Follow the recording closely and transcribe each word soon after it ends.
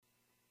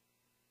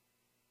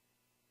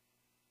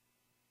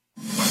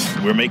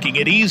We're making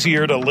it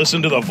easier to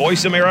listen to the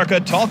Voice America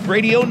Talk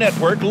Radio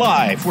Network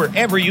live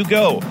wherever you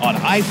go on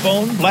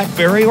iPhone,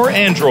 BlackBerry, or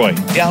Android.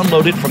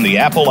 Download it from the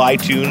Apple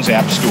iTunes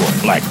App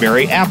Store,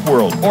 BlackBerry App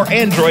World, or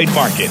Android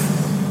Market.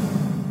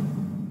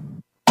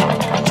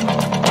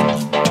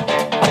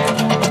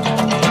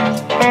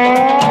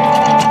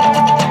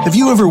 Have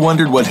you ever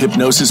wondered what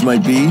hypnosis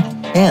might be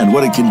and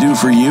what it can do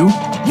for you?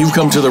 You've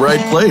come to the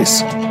right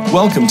place.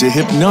 Welcome to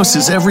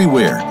Hypnosis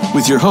Everywhere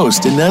with your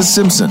host, Inez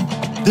Simpson.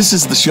 This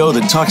is the show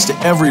that talks to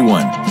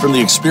everyone, from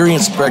the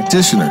experienced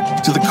practitioner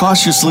to the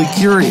cautiously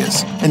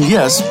curious, and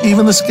yes,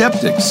 even the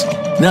skeptics.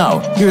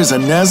 Now, here's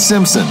Inez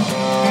Simpson.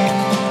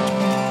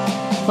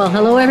 Well,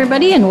 hello,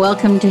 everybody, and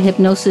welcome to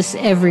Hypnosis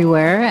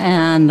Everywhere.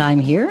 And I'm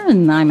here,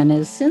 and I'm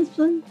Inez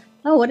Simpson.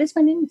 Oh, what is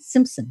my name?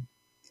 Simpson.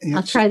 Yeah,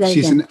 I'll try that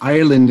she's again. in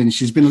Ireland, and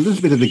she's been a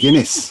little bit of a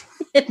Guinness.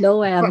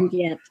 No, I haven't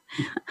yet.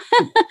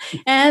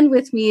 And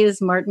with me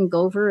is Martin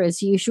Gover,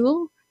 as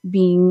usual,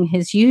 being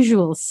his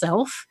usual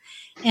self.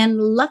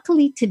 And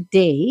luckily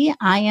today,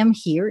 I am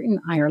here in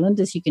Ireland,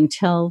 as you can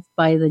tell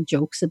by the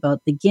jokes about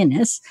the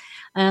Guinness.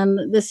 And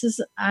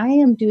I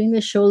am doing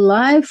the show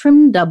live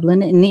from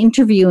Dublin and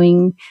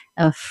interviewing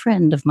a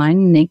friend of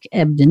mine, Nick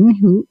Ebdon,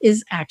 who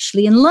is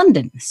actually in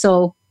London.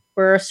 So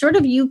we're sort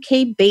of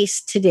UK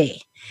based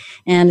today,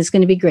 and it's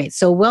going to be great.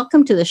 So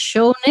welcome to the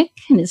show, Nick,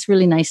 and it's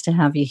really nice to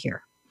have you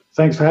here.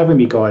 Thanks for having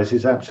me, guys.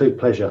 It's an absolute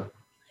pleasure.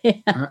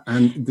 Yeah.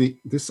 And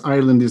this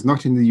island is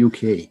not in the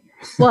UK.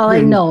 Well, I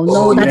know.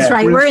 No, that's yeah.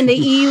 right. We're in the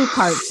EU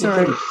part.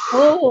 Sorry.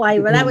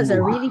 That was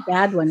a really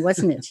bad one,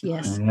 wasn't it?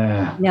 Yes.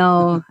 Yeah.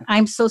 No,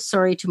 I'm so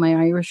sorry to my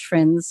Irish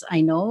friends.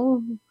 I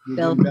know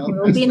we'll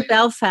be in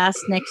Belfast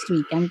next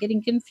week. I'm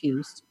getting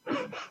confused.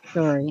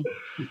 Sorry.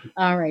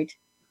 All right.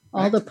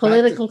 All the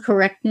political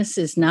correctness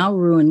is now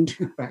ruined.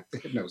 Back to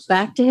hypnosis.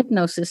 Back to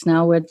hypnosis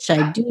now, which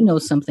I do know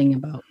something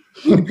about.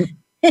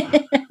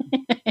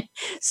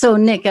 So,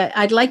 Nick,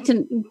 I'd like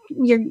to,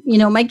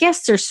 my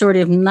guests are sort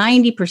of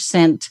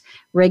 90%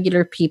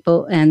 regular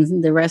people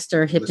and the rest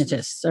are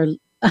hypnotists. The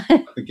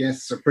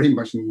guests are pretty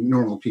much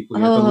normal people,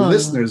 but the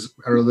listeners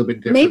are a little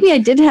bit different. Maybe I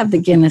did have the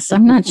Guinness.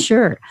 I'm not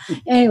sure.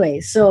 Anyway,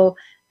 so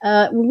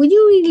would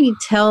you really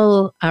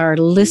tell our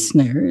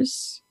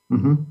listeners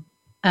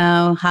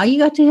how you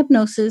got to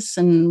hypnosis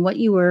and what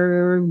you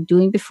were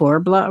doing before,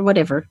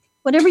 whatever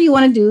you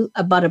want to do,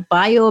 about a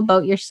bio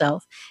about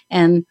yourself,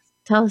 and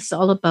tell us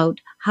all about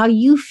how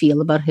you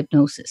feel about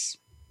hypnosis.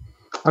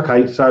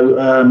 Okay,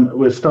 so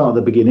we'll start at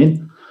the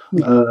beginning.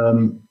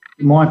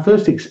 My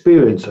first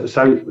experience,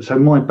 so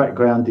my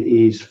background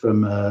is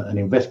from an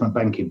investment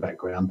banking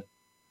background.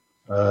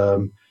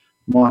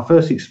 My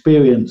first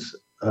experience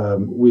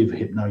with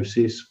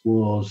hypnosis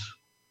was,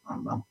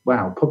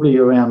 probably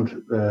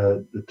around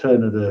the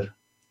turn of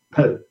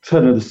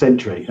the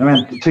century,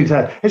 around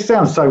 2000. It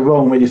sounds so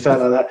wrong when you say it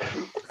like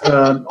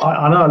that.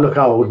 I know I look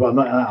old, but I'm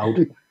not that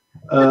old.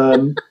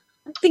 I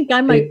think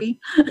I might be.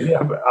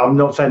 Yeah, I'm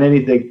not saying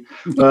anything.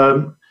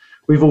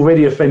 We've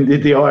already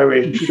offended the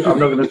Irish. I'm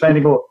not going to say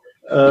anymore.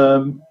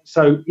 I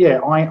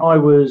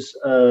was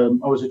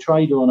a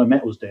trader on a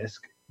metals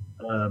desk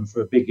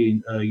for a big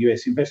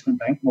US investment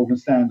bank, Morgan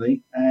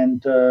Stanley,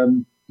 and I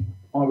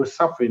was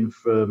suffering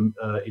from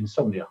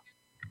insomnia.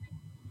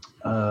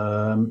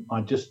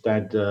 I just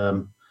had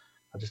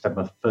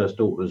my first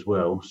daughter as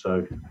well,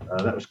 so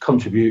that was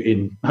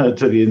contributing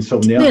to the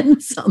insomnia.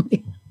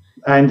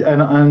 And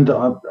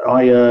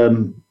I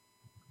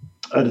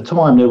at the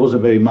time there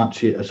wasn't very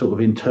much a sort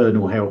of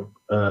internal help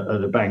at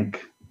the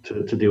bank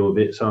to deal with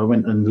it. So I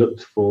went and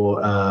looked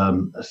for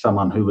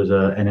someone who was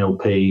a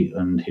NLP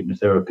and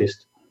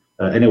hypnotherapist,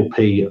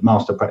 NLP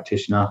master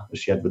practitioner, as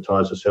she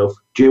advertised herself,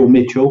 Jill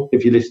Mitchell,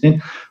 if you're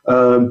listening.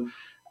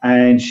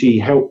 And she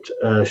helped.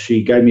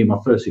 She gave me my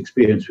first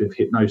experience with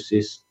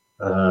hypnosis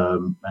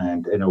and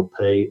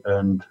NLP,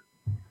 and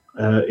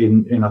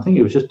in I think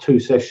it was just 2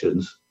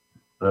 sessions.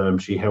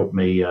 She helped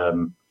me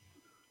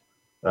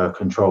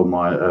control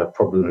my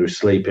problem with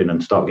sleeping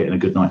and start getting a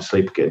good night's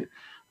sleep again.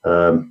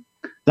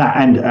 That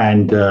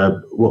and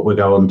what we'll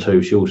go on to.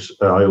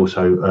 I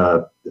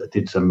also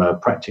did some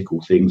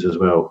practical things as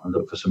well and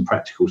looked for some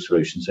practical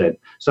solutions then.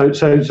 So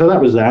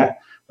that was that.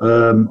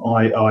 I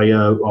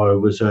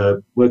was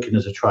working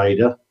as a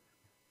trader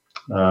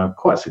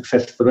quite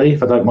successfully,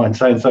 if I don't mind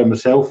saying so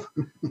myself.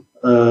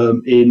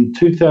 In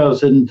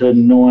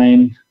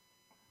 2009.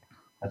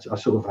 I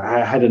sort of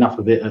had enough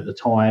of it at the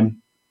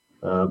time.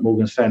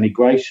 Morgan Stanley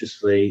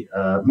graciously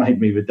made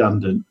me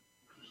redundant.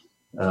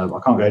 I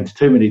can't go into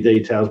too many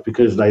details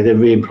because they then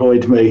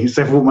re-employed me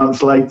several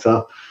months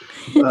later.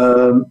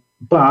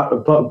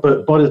 But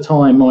by the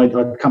time I'd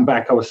come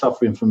back, I was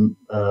suffering from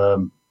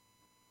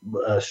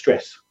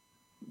stress,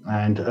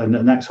 and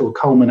that sort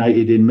of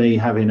culminated in me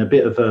having a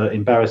bit of an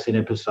embarrassing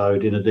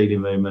episode in a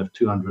dealing room of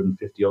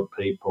 250 odd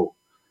people.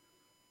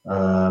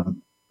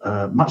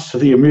 Much to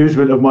the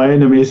amusement of my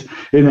enemies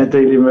in that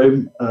dealing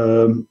room.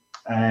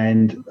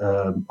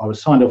 I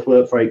was signed off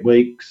work for 8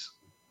 weeks.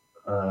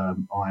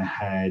 I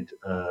had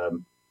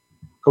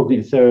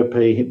cognitive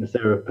therapy,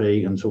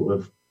 hypnotherapy, and sort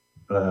of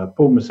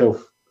pulled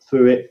myself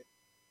through it.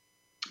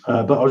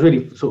 But I was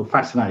really sort of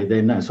fascinated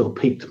then. That sort of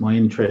piqued my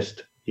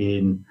interest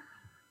in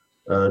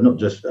not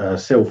just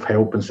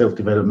self-help and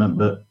self-development,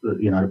 but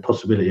the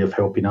possibility of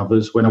helping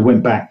others. When I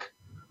went back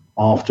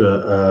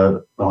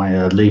after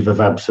my leave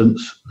of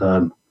absence,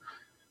 I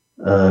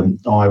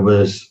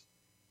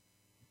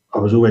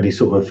was already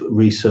sort of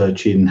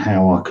researching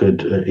how I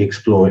could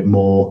explore it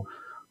more.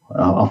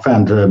 I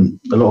found a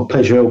lot of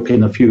pleasure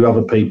helping a few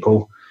other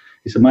people.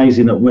 It's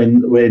amazing that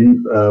when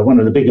one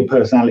of the bigger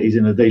personalities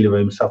in the dealer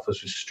room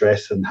suffers with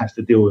stress and has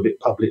to deal with it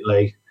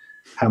publicly,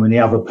 how many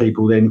other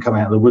people then come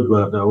out of the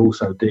woodwork that are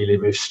also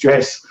dealing with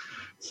stress.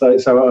 So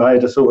I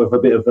had a sort of a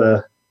bit of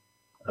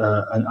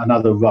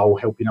another role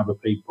helping other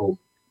people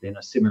in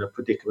a similar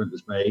predicament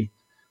as me.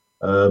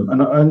 And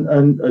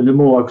the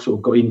more I sort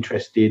of got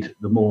interested,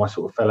 the more I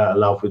sort of fell out of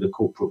love with the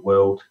corporate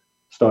world.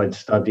 Started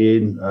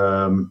studying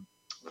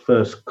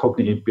first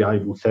cognitive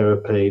behavioural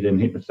therapy, then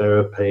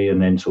hypnotherapy, and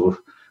then sort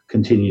of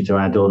continued to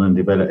add on and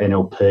develop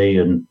NLP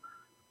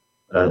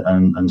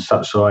and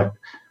such like.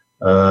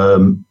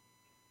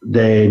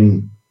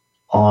 Then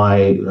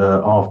I,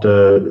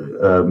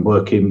 after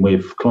working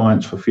with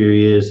clients for a few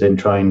years, then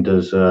trained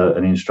as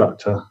an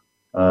instructor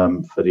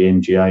for the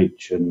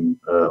NGH and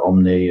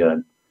Omni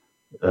and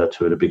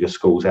two of the bigger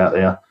schools out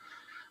there.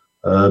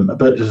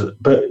 But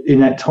in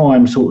that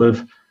time, sort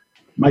of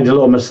made a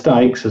lot of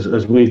mistakes,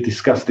 as we've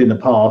discussed in the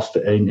past,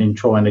 in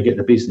trying to get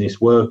the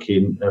business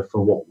working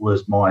for what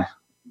was my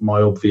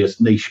obvious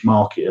niche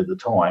market at the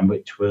time,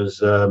 which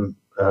was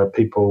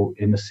people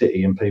in the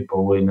city and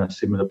people in a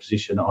similar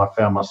position that I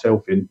found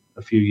myself in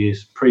a few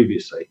years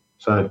previously.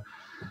 So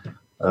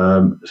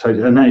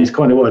and that is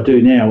kind of what I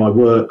do now. I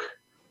work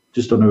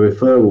just on a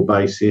referral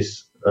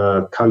basis,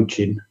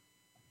 coaching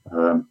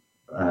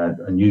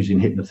and using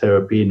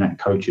hypnotherapy in that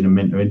coaching and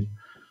mentoring.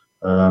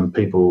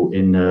 People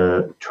in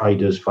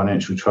traders,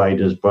 financial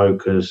traders,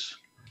 brokers,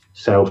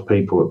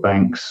 salespeople at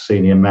banks,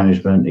 senior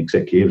management,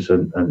 executives,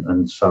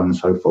 and so on and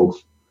so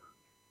forth.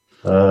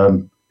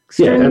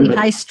 Extremely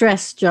high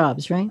stress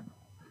jobs, right?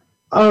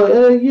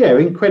 Yeah,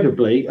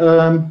 incredibly.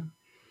 I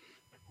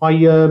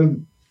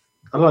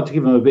like to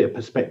give them a bit of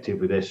perspective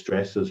with their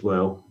stress as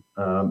well.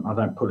 I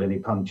don't pull any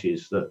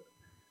punches. That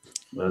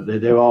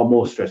there are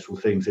more stressful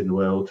things in the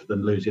world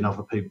than losing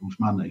other people's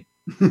money.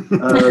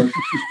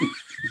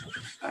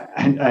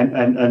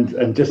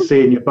 And just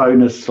seeing your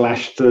bonus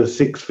slashed to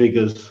six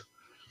figures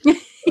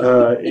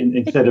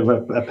instead of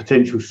a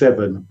potential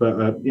 7. But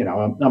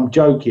I'm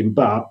joking,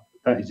 but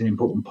that is an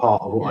important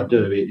part of what I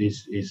do. It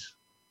is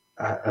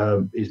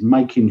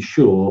making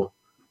sure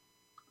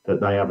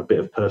that they have a bit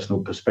of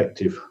personal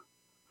perspective,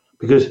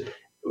 because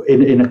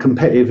in a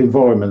competitive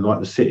environment like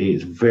the city,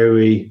 it's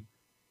very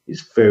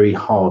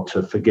hard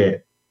to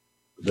forget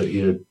that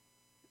you're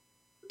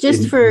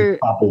just for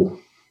bubble.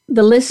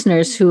 The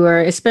listeners who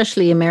are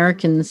especially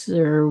Americans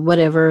or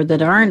whatever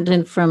that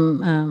aren't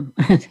from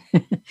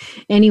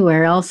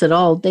anywhere else at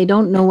all, they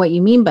don't know what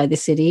you mean by the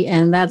city,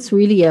 and that's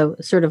really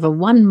a sort of a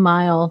 1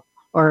 mile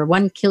or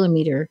 1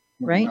 kilometer,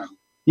 right?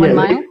 Yeah, 1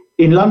 mile.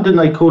 In London,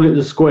 they call it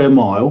the square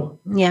mile.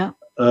 Yeah.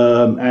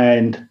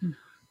 And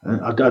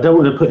I don't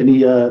want to put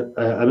any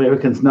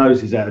Americans'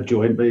 noses out of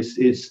joint, but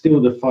it's still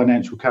the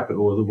financial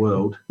capital of the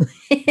world.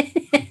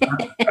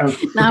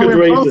 Now we're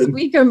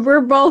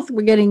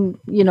getting,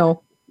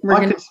 we're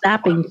going to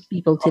snapping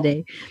people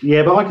today.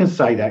 Yeah, but I can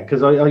say that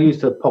because I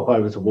used to pop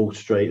over to Wall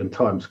Street and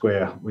Times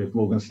Square with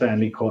Morgan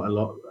Stanley quite a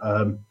lot.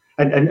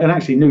 And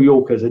actually, New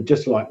Yorkers are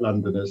just like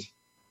Londoners,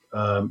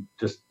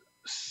 just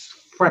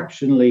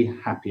fractionally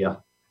happier.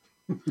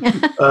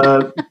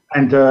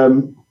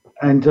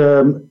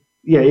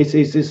 Yeah, it's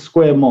a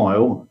square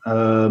mile,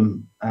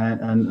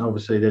 and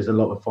obviously there's a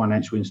lot of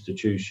financial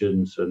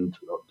institutions, and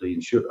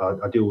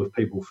I deal with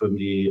people from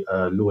the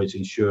Lloyd's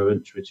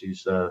Insurance, which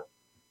is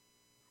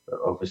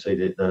obviously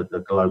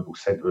the global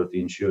centre of the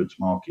insurance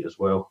market as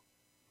well.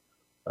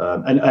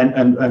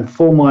 And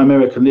for my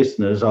American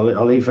listeners,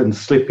 I'll even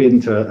slip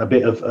into a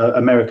bit of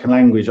American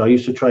language. I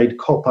used to trade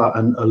copper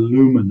and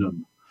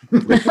aluminum.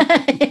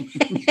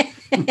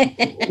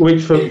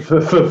 Which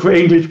for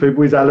English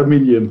people is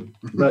aluminium,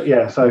 but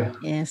yeah. So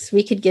yes,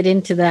 we could get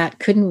into that,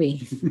 couldn't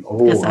we?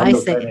 Oh, I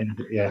say,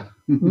 yeah.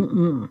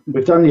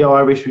 We've done the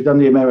Irish, we've done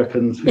the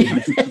Americans,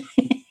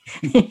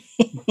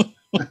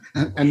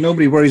 and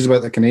nobody worries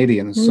about the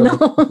Canadians. So.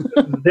 No.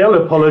 They'll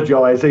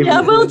apologise.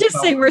 Yeah, we'll just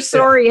say we're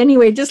sorry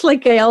anyway, just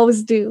like I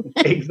always do.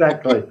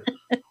 Exactly.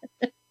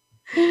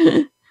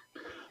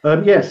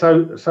 Yeah.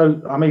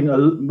 So I mean,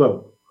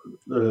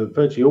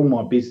 virtually all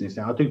my business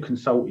now, I do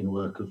consulting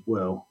work as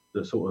well.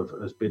 That sort of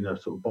has been a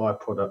sort of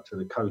byproduct of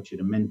the coaching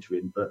and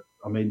mentoring. But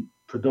I mean,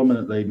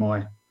 predominantly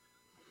my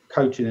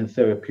coaching and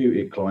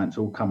therapeutic clients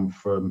all come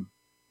from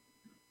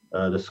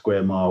the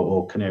Square Mile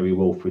or Canary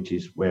Wharf, which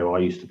is where I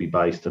used to be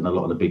based, and a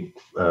lot of the big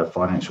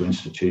financial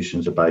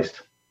institutions are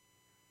based.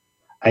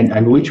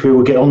 And which we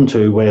will get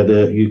onto, where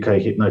the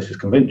UK Hypnosis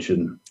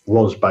Convention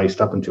was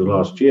based up until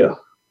last year.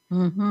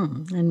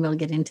 And we'll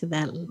get into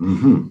that.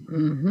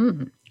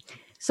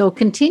 So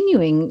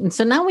continuing,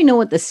 so now we know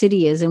what the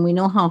city is, and we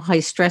know how high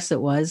stress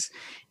it was,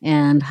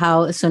 and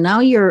how, so now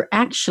you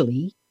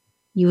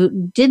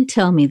did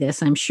tell me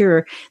this, I'm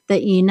sure,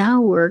 that you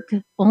now work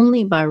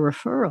only by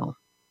referral.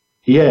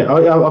 Yeah,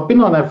 I've been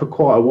like that for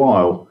quite a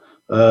while.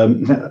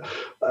 When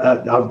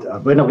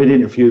I've been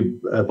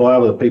interviewed by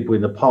other people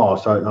in the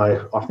past,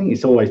 I think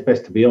it's always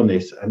best to be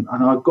honest, and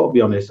I've got to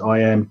be honest, I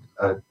am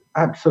an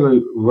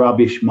absolute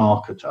rubbish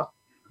marketer.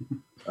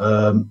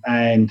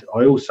 And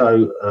I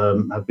also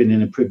have been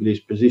in a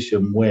privileged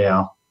position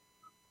where,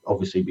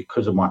 obviously,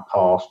 because of my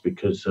past,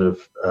 because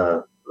of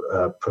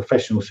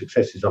professional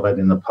successes I've had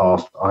in the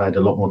past, I had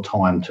a lot more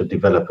time to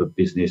develop a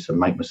business and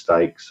make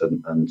mistakes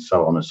and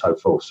so on and so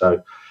forth.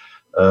 So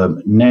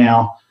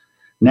now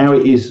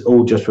it is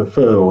all just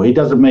referral. It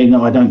doesn't mean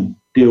that I don't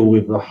deal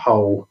with the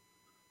whole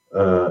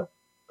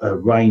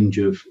range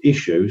of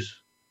issues.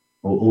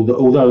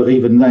 Although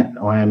even that,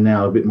 I am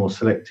now a bit more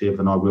selective,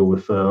 and I will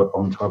refer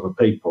on to other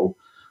people.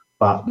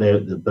 But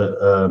the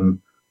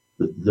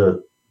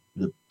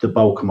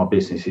bulk of my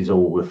business is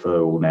all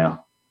referral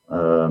now,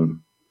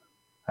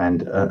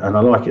 and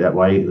I like it that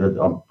way.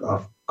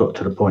 I've got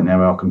to the point now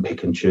where I can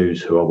pick and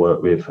choose who I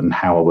work with and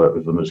how I work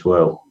with them as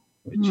well,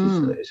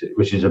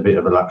 which is a bit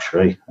of a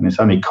luxury. And it's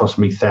only cost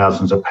me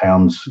thousands of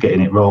pounds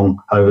getting it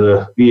wrong over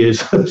the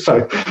years,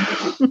 so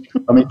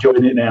I'm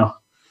enjoying it now.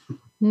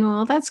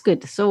 No, that's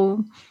good.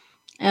 So,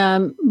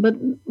 but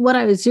what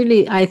I was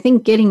really, I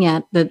think, getting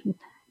at that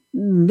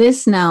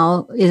this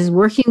now is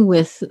working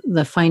with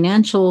the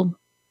financial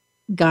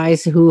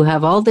guys who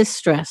have all this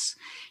stress.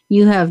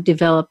 You have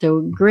developed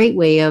a great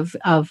way of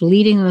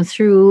leading them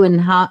through and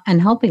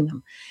helping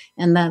them,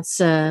 and that's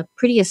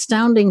pretty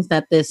astounding.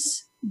 That the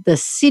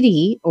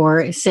city, or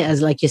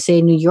as like you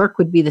say, New York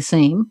would be the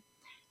same.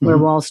 Where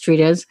Wall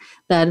Street is,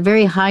 that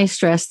very high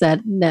stress,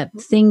 that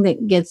thing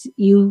that gets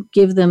you,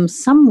 give them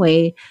some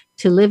way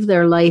to live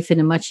their life in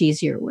a much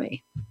easier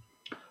way.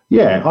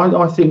 Yeah,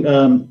 I think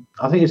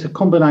it's a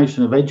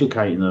combination of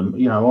educating them.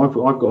 You know, I've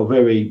got a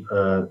very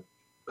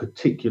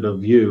particular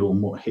view on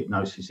what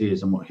hypnosis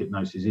is and what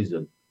hypnosis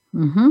isn't.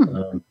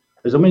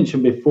 As I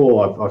mentioned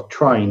before, I've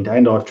trained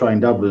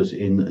others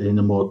in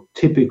the more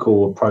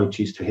typical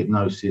approaches to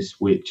hypnosis,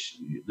 which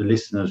the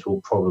listeners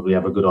will probably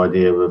have a good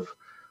idea of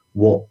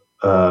what.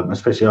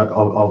 Especially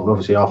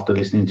obviously after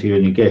listening to you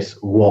and your guests,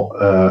 what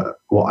a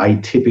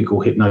typical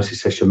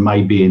hypnosis session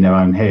may be in their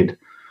own head.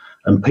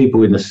 And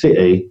people in the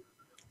city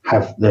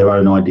have their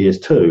own ideas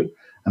too.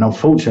 And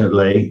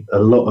unfortunately, a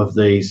lot of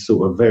these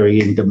sort of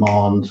very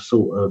in-demand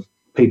sort of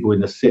people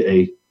in the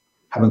city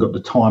haven't got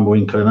the time or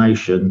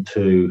inclination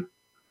to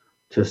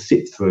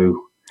sit through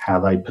how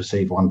they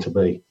perceive one to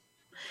be.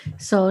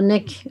 So,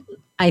 Nick,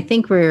 I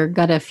think we've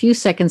got a few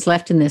seconds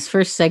left in this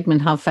first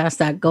segment, how fast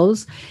that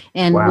goes.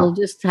 And We'll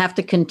just have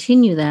to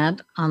continue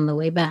that on the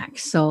way back.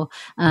 So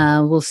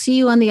we'll see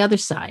you on the other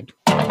side.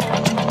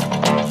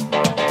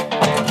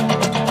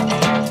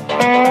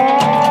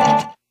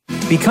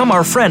 Become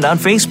our friend on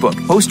Facebook.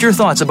 Post your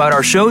thoughts about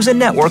our shows and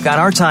network on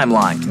our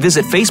timeline.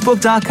 Visit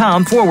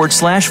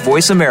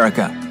facebook.com/Voice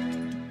America.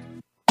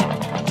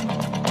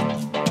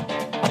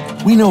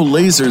 We know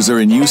lasers are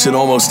in use in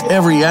almost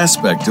every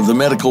aspect of the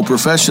medical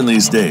profession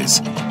these days.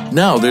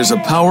 Now there's a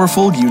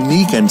powerful,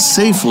 unique, and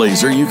safe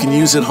laser you can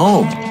use at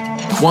home.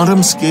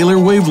 Quantum scalar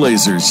wave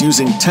lasers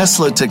using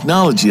Tesla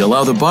technology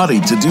allow the body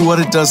to do what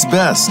it does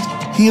best,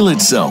 heal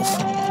itself.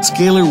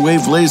 Scalar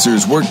wave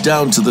lasers work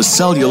down to the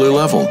cellular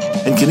level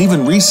and can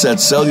even reset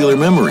cellular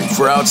memory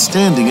for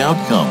outstanding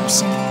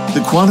outcomes.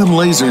 The quantum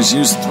lasers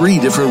use 3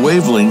 different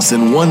wavelengths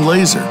in one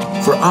laser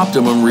for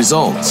optimum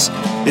results.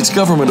 It's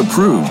government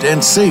approved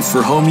and safe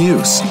for home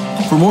use.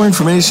 For more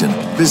information,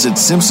 visit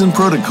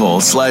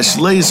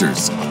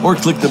simpsonprotocol/lasers or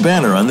click the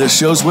banner on this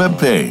show's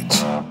webpage.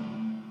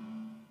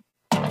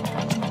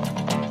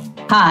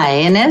 Hi,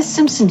 Inez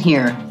Simpson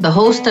here, the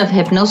host of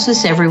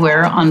Hypnosis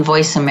Everywhere on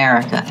Voice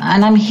America,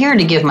 and I'm here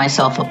to give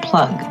myself a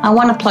plug. I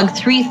want to plug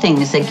 3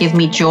 things that give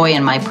me joy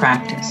in my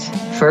practice.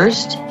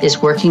 First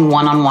is working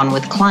one-on-one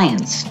with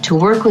clients to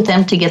work with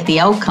them to get the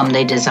outcome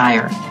they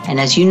desire. And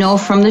as you know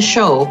from the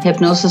show,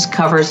 hypnosis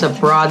covers a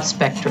broad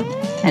spectrum.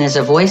 And as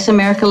a Voice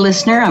America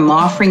listener, I'm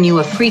offering you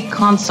a free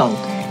consult.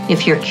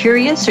 If you're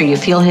curious or you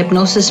feel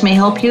hypnosis may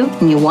help you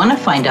and you want to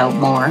find out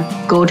more,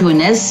 go to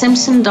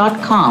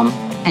InezSimpson.com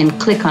and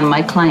click on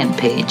my client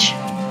page.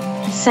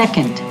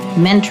 Second,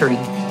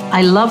 mentoring.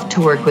 I love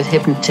to work with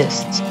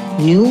hypnotists,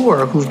 new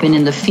or who've been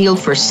in the field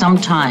for some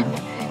time,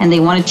 and they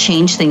want to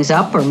change things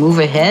up or move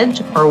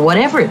ahead or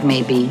whatever it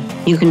may be.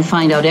 You can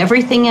find out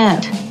everything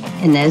at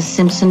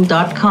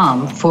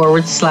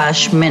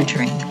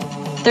InezSimpson.com/mentoring.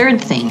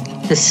 Third thing,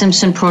 the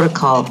Simpson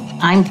Protocol.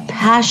 I'm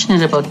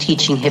passionate about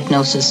teaching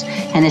hypnosis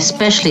and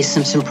especially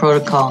Simpson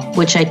Protocol,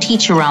 which I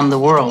teach around the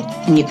world.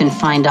 And you can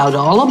find out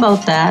all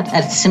about that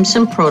at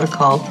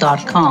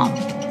simpsonprotocol.com.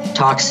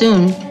 Talk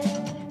soon.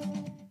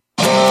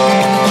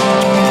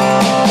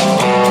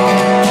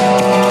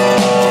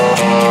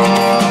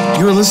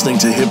 You're listening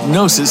to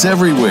Hypnosis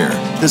Everywhere,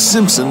 the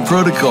Simpson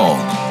Protocol.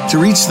 To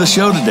reach the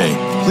show today,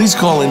 please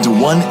call into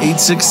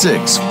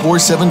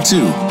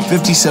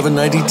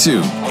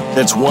 1-866-472-5792.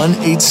 That's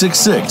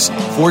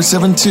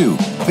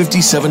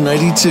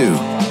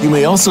 1-866-472-5792. You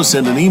may also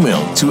send an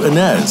email to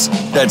Inez,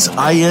 that's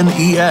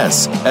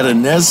INES, at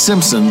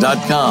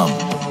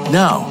InezSimpson.com.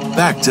 Now,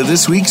 back to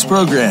this week's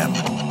program.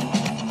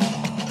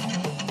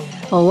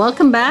 Well,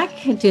 welcome back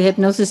to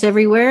Hypnosis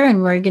Everywhere,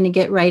 and we're going to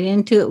get right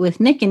into it with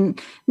Nick.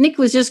 And Nick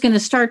was just going to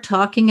start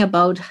talking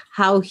about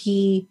how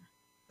he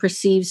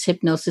perceives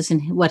hypnosis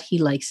and what he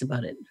likes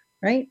about it,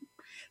 right?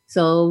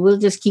 So we'll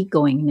just keep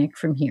going, Nick,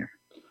 from here.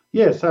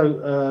 Yeah,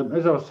 so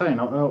as I was saying,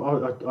 I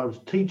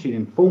was teaching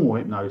informal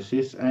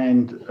hypnosis,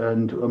 and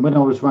when I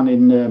was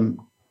running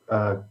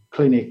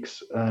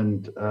clinics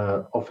and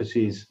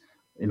offices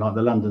in like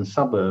the London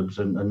suburbs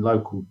and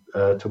local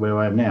to where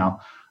I am now,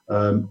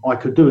 I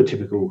could do a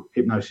typical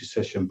hypnosis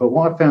session. But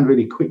what I found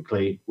really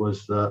quickly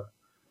was that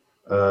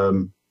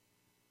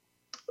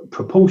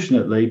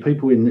proportionately,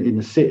 people in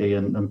the city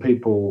and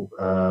people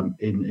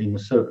in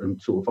certain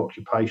sort of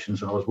occupations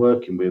that I was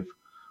working with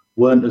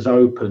weren't as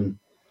open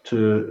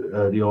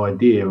to the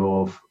idea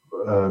of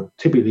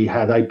typically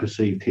how they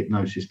perceived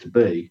hypnosis to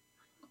be,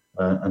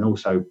 and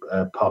also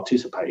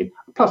participating.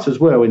 Plus,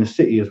 as well, in the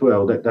city as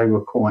well, that they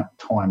were quite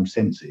time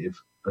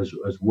sensitive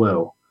as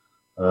well.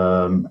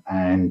 The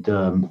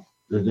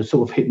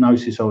sort of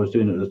hypnosis I was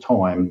doing at the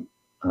time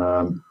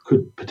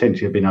could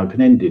potentially have been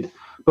open-ended.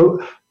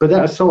 But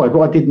that aside,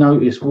 what I did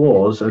notice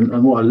was,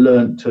 and what I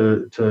learned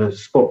to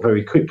spot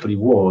very quickly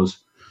was,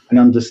 and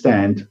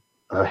understand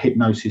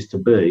hypnosis to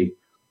be,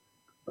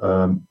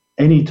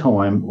 any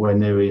time when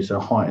there is a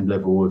heightened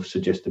level of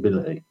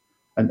suggestibility.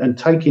 And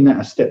taking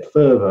that a step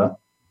further,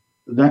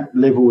 that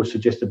level of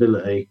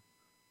suggestibility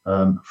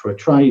for a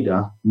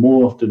trader,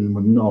 more often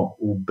than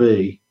not, will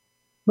be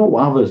not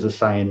what others are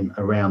saying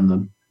around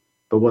them,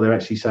 but what they're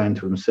actually saying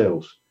to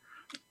themselves.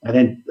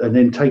 And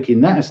then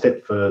taking that a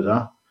step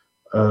further,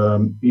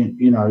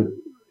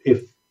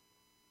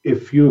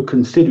 if you're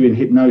considering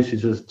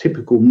hypnosis as a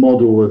typical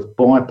model of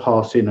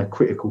bypassing a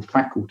critical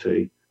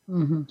faculty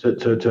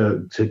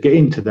to get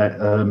into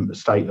that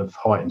state of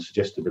heightened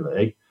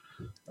suggestibility,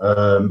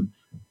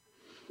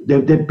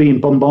 they're being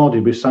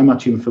bombarded with so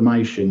much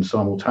information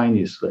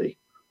simultaneously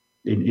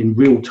in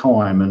real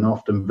time, and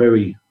often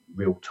very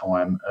real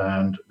time,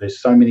 and there's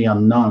so many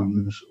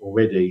unknowns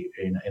already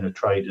in a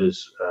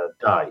trader's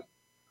day.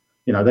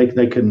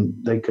 They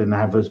can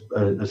have as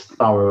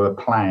thorough a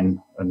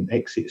plan and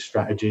exit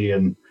strategy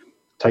and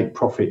take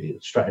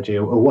profit strategy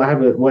or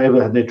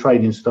whatever their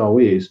trading style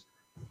is,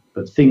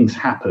 but things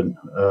happen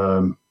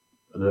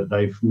that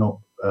they've not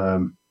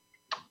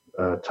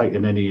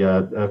taken any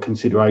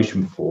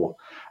consideration for,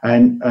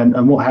 and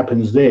what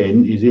happens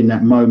then is, in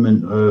that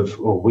moment of,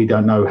 we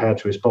don't know how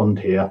to respond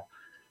here,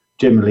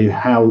 generally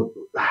how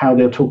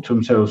they'll talk to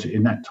themselves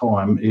in that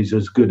time is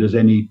as good as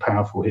any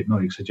powerful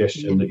hypnotic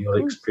suggestion that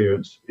you'll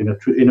experience in a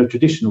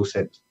traditional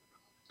sense.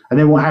 And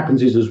then what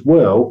happens is, as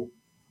well,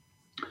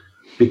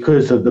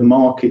 because of the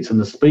markets and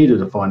the speed of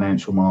the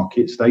financial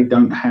markets, they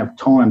don't have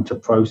time to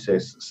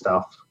process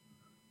stuff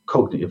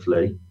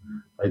cognitively.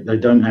 They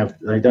don't have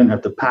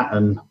the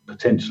pattern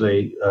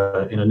potentially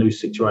in a new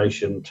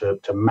situation to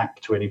map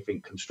to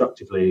anything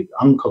constructively,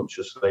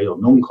 unconsciously or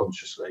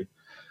non-consciously.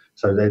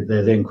 So they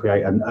then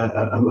create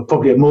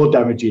probably a more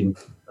damaging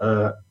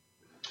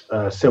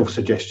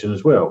self-suggestion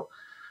as well.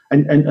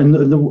 And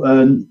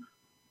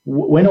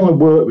when I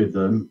work with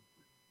them,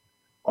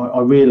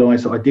 I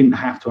realised that I didn't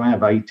have to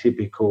have a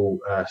typical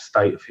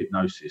state of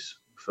hypnosis,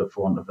 for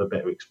want of a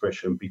better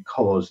expression,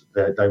 because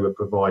they were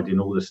providing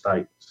all the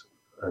states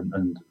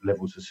and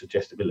levels of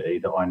suggestibility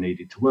that I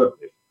needed to work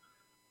with.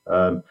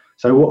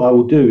 So what I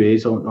will do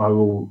is I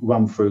will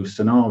run through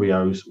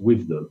scenarios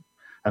with them,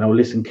 and I'll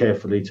listen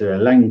carefully to their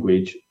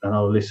language, and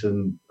I'll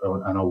listen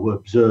and I'll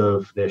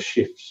observe their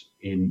shifts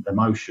in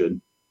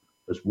emotion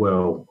as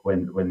well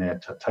when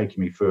they're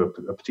taking me through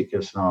a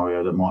particular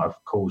scenario that might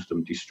have caused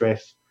them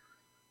distress.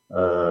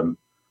 And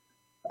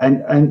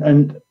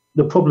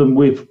the problem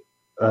with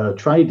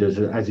traders,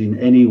 as in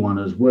anyone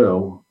as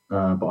well,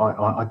 but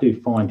I do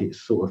find it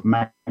sort of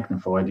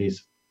magnified,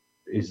 is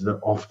that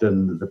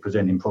often the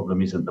presenting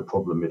problem isn't the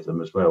problem with them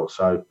as well.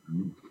 So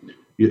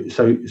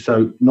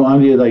not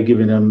only are they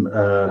giving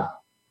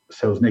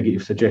themselves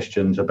negative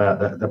suggestions about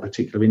the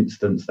particular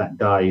instance that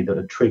day that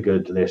had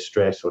triggered their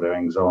stress or their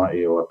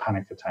anxiety or a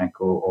panic attack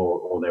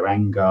or their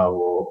anger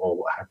or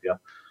what have you,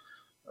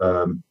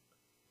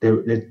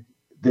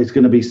 there's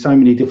going to be so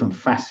many different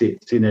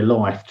facets in their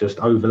life just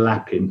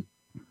overlapping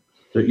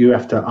that you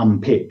have to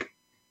unpick.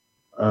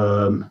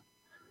 I'm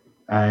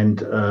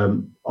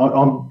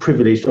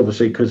privileged,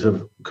 obviously,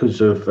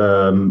 because of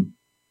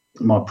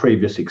my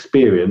previous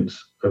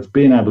experience of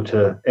being able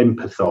to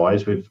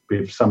empathise with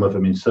some of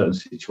them in certain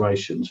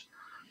situations,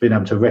 being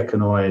able to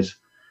recognise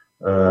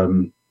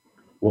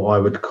what I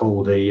would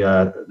call the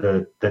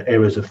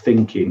errors of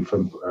thinking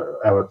from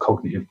our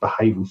cognitive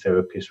behavioural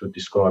therapists would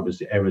describe as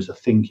the errors of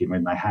thinking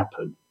when they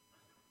happen,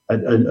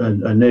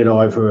 and they're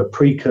either a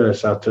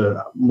precursor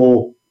to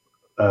more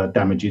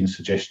damaging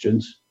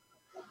suggestions,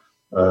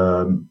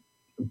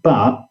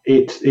 But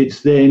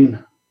it's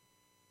then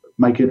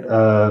making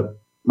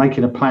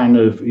a plan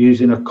of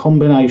using a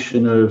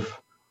combination of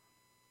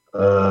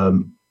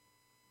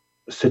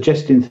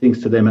suggesting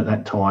things to them at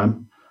that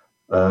time,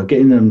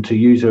 getting them to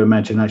use their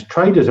imagination.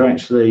 Traders are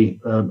actually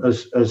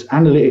as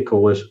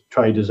analytical as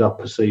traders are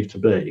perceived to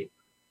be.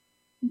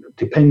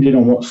 Depending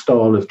on what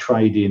style of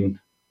trading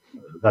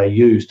they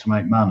use to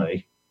make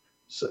money,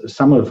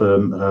 some of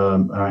them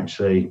are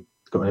actually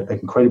got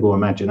incredible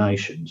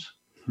imaginations.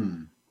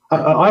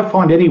 I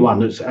find anyone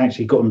that's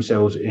actually got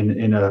themselves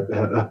in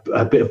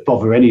a bit of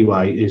bother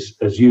anyway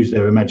has used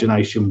their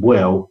imagination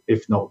well,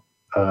 if not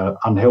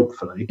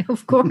unhelpfully.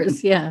 Of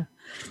course, yeah.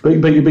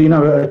 But you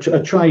know,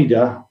 a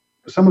trader,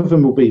 some of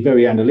them will be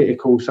very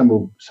analytical. Some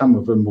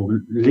of them will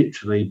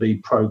literally be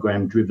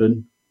program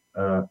driven.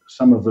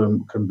 Some of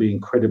them can be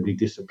incredibly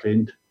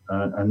disciplined,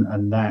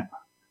 and that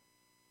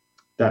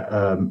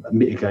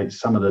mitigates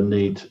some of the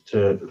need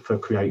for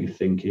creative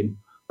thinking.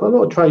 But a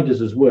lot of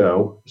traders as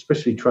well,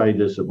 especially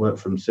traders that work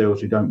for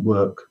themselves who don't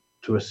work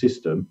to a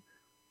system,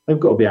 they've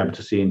got to be able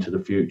to see into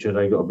the future.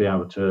 They've got to be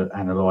able to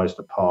analyse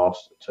the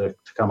past to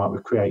come up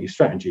with creative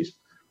strategies.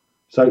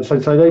 So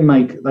they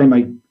make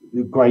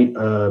great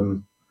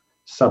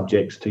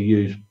subjects to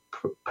use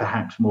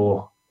perhaps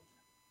more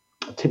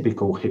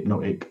typical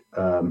hypnotic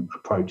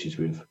approaches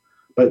with.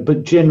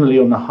 But generally,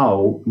 on the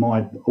whole,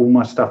 all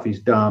my stuff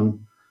is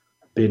done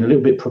being a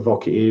little bit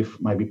provocative,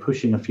 maybe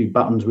pushing a few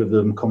buttons with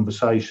them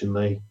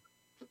conversationally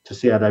to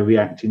see how they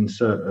react in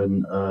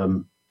certain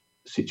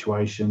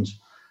situations,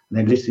 and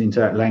then listening to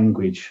that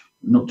language,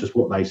 not just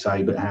what they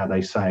say, but how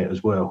they say it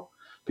as well.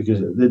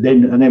 Because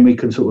then we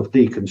can sort of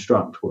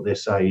deconstruct what they're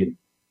saying.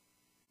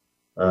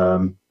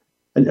 And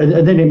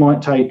then it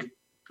might take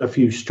a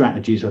few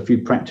strategies, a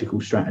few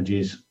practical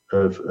strategies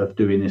of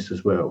doing this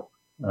as well.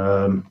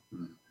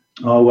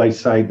 I always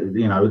say that,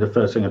 you know, the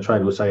first thing a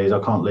trader will say is, I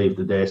can't leave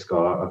the desk,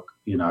 and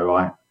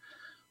I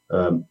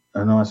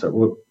say,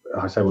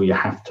 well, you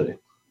have to.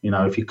 You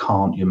know, if you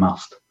can't, you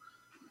must.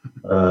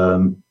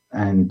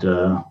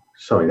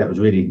 Sorry, that was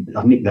really,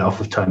 I nicked that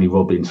off of Tony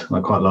Robbins. I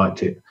quite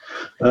liked it.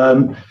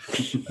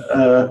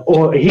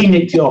 Or he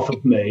nicked it off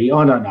of me.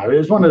 I don't know. It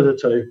was one of the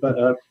two.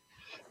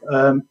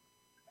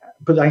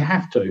 But they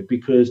have to,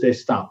 because they're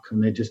stuck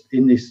and they're just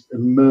in this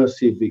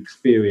immersive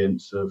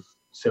experience of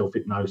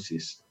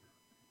self-hypnosis.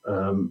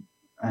 And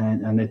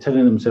they're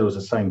telling themselves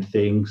the same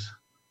things.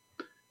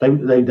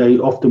 They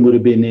often would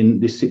have been in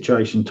this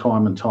situation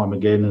time and time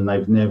again, and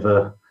they've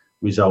never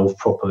resolved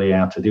properly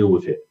how to deal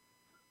with it.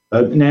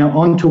 Now,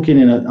 I'm talking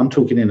in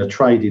a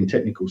trading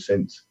technical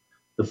sense.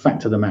 The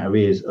fact of the matter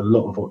is, a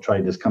lot of what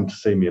traders come to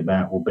see me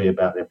about will be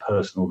about their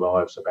personal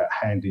lives, about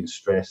handling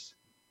stress.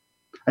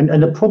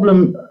 And the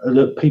problem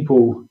that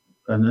people,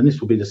 and this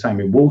will be the same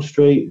in Wall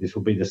Street, this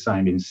will be the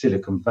same in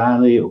Silicon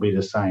Valley, it will be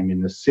the same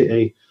in the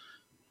city.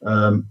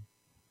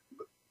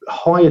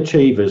 High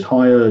achievers,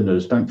 high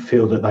earners don't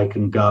feel that they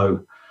can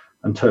go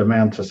and turn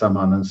around to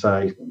someone and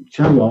say, do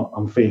you know what,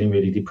 I'm feeling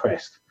really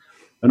depressed.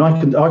 And I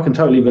can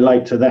totally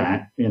relate to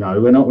that. You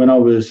know, when I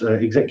was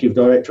executive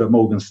director at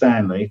Morgan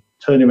Stanley,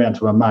 turning around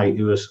to my mate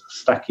who was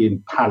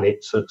stacking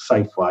pallets at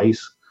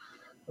Safeways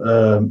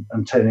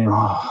and telling him,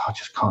 I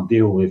just can't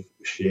deal with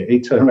shit.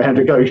 He'd turn around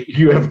and go,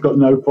 you have got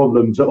no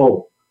problems at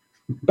all.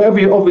 But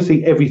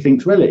obviously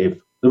everything's relative.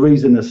 The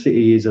reason the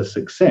city is a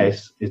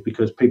success is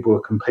because people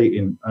are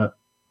competing at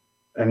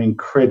an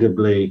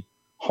incredibly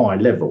high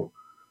level.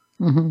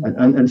 Mm-hmm.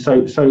 And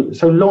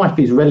so life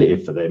is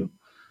relative for them.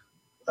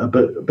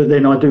 But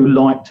then I do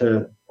like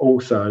to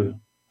also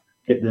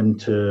get them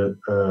to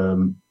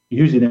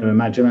using their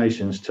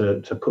imaginations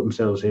to put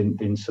themselves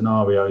in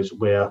scenarios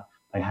where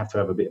they have to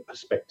have a bit of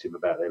perspective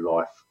about their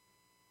life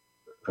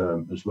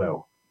as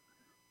well.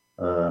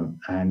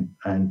 And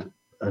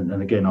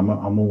again,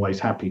 I'm always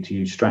happy to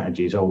use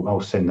strategies.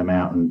 I'll send them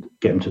out and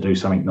get them to do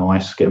something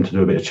nice, get them to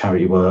do a bit of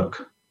charity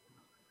work,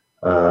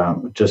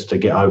 just to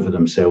get over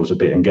themselves a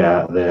bit and get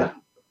out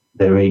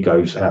their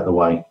egos out of the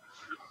way.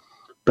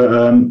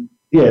 But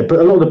but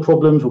a lot of the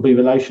problems will be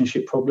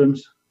relationship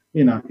problems.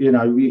 You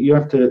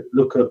have to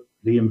look at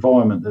the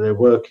environment that they're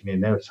working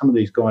in. Some of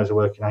these guys are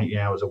working 80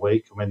 hours a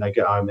week, and when they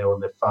get home, they're on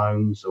their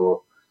phones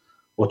or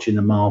watching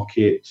the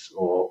markets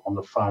or on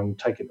the phone,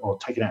 taking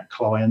out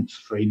clients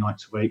 3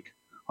 nights a week.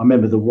 I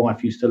remember the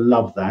wife used to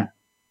love that.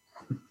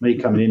 Me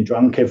coming in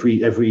drunk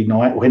every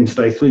night,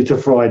 Wednesday through to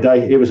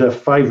Friday. It was her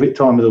favourite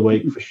time of the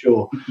week for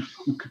sure.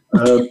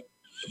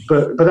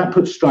 But that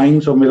puts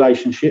strains on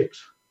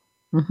relationships.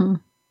 Mm-hmm.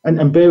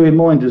 And bear in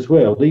mind as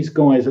well, these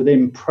guys are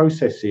then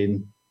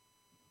processing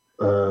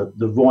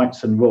the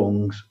rights and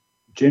wrongs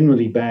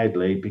generally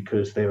badly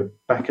because they're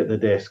back at the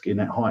desk in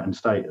that heightened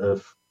state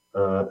of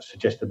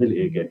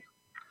suggestibility again.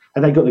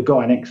 And they got the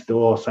guy next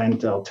door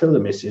saying, I'll tell the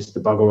missus to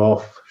bugger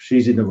off,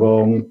 she's in the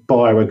wrong,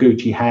 buy her a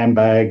Gucci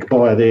handbag,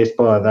 buy her this,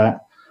 buy her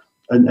that.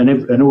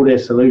 And all their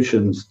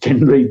solutions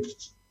generally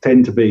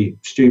tend to be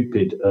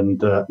stupid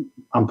and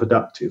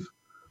unproductive.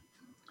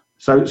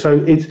 So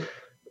it's,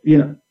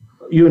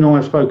 you and I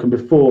have spoken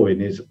before,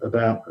 is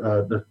about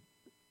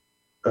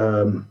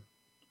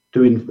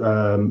doing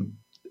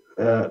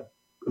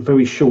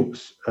very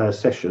short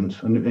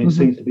sessions, and it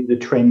seems to be the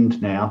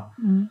trend now.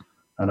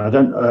 And I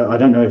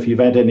don't know if you've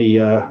had any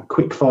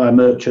quick fire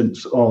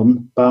merchants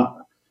on, but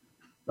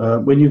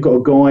when you've got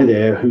a guy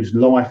there whose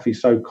life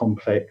is so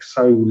complex,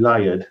 so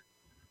layered,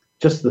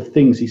 just the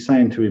things he's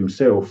saying to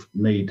himself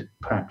need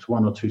perhaps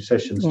 1 or 2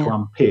 sessions to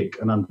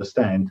unpick and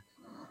understand.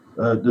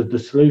 The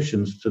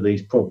solutions to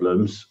these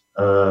problems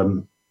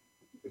can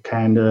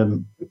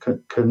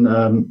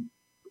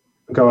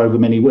go over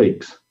many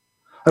weeks.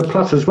 And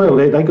plus, as well,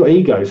 they got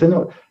egos. They're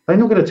not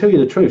going to tell you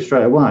the truth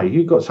straight away.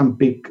 You've got some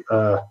big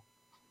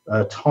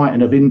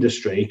titan of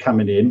industry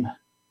coming in.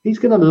 He's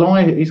going to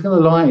lie. He's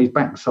going to lie on his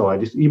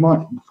backside. You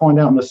might find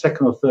out in the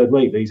 2nd or 3rd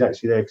week that he's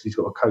actually there because he's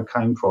got a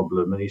cocaine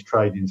problem and his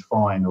trading's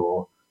fine.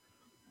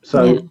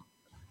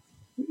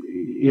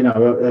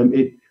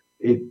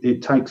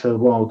 It takes a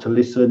while to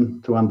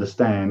listen, to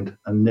understand,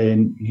 and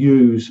then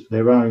use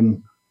their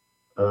own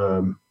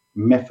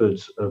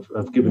methods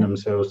of giving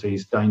themselves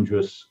these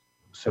dangerous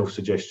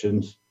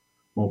self-suggestions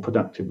more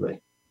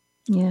productively.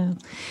 Yeah.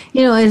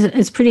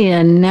 It's pretty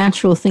a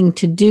natural thing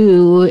to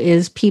do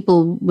is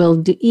people will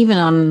do, even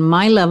on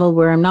my level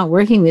where I'm not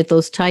working with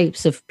those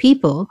types of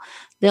people,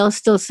 they'll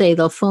still say,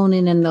 they'll phone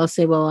in and they'll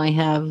say, well, I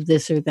have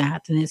this or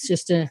that. And it's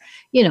just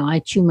I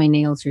chew my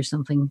nails or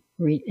something.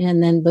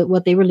 But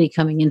what they're really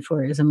coming in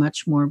for is a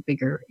much more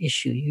bigger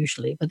issue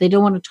usually, but they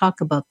don't want to talk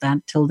about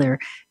that till they're,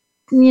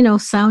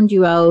 sound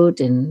you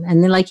out. And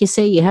then, like you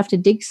say, you have to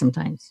dig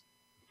sometimes.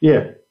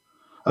 Yeah.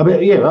 I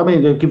mean, I'll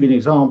give you an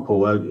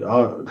example. A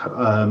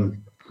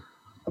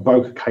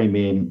broker came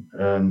in,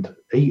 and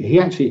he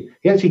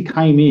actually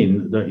came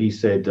in that he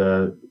said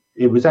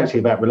it was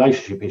actually about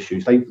relationship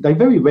issues. They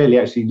very rarely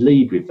actually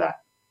lead with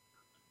that.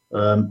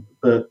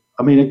 But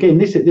I mean, again,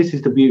 this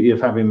is the beauty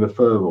of having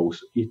referrals.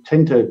 You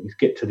tend to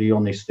get to the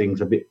honest things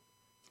a bit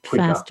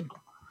quicker. Faster.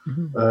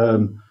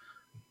 Mm-hmm.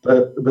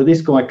 But this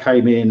guy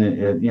came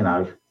in,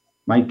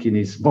 making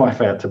his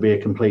wife out to be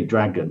a complete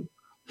dragon.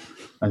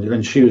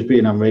 And she was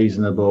being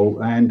unreasonable,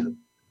 and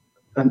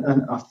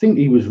I think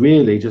he was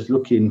really just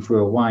looking for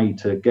a way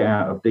to get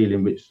out of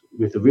dealing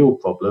with the real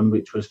problem,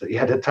 which was that he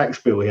had a tax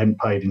bill he hadn't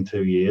paid in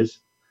 2 years.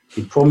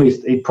 He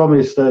promised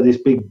her this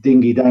big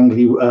dingy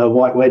dangly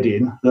white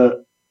wedding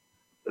that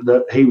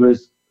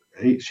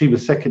she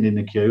was second in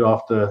the queue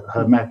after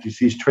Her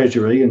Majesty's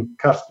Treasury and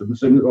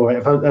Customs and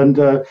whatever, and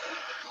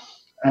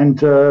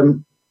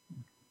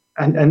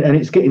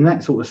it's getting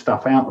that sort of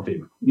stuff out of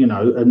him,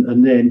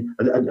 and then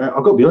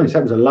I've got to be honest,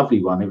 that was a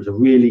lovely one. It was a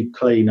really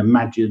clean,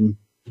 imagine,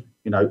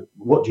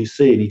 what do you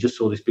see? And he just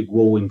saw this big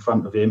wall in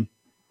front of him.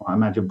 I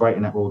imagine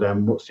breaking that wall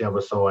down, what's the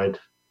other side,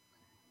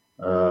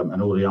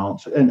 and all the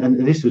answers.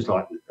 And this was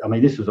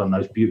this was one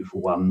of those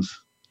beautiful ones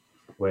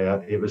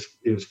where it was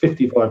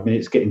 55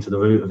 minutes getting to the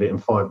root of it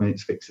and 5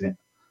 minutes fixing it.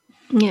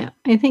 Yeah,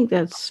 I think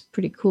that's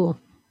pretty cool.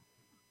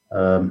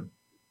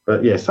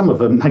 But yeah, some of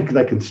them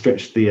they can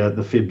stretch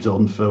the fibs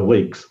on for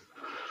weeks.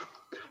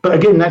 But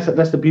again, that's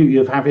the beauty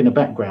of having a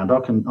background.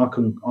 I can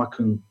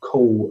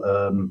call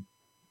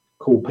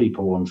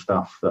people on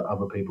stuff that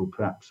other people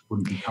perhaps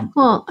wouldn't be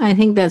comfortable. Well, I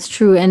think that's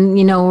true, and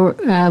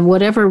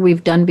whatever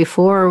we've done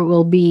before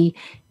will be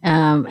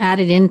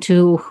added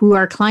into who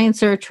our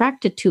clients are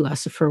attracted to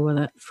us for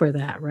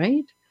that,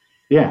 right?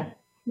 Yeah.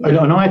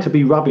 And I had to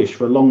be rubbish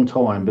for a long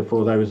time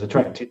before they was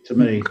attracted to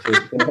me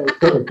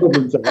to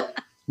problems.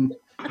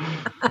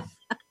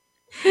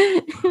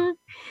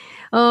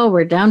 Oh,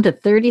 we're down to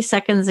 30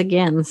 seconds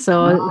again.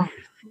 So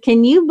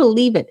can you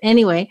believe it?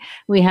 Anyway,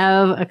 we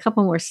have a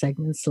couple more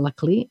segments,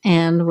 luckily,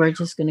 and we're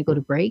just going to go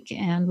to break,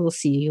 and we'll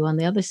see you on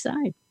the other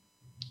side.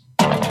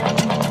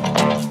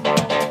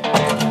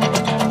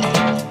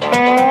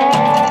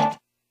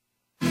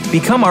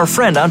 Become our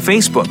friend on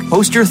Facebook.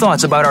 Post your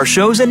thoughts about our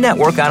shows and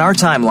network on our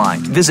timeline.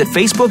 Visit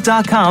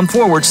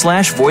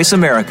facebook.com/Voice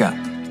America.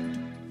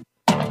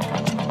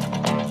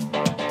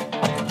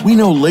 We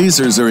know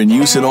lasers are in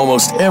use in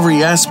almost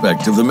every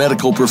aspect of the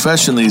medical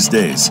profession these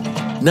days.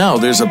 Now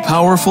there's a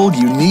powerful,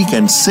 unique,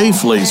 and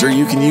safe laser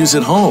you can use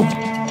at home.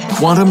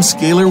 Quantum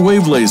scalar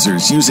wave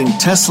lasers using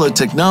Tesla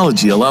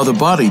technology allow the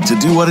body to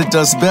do what it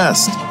does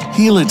best,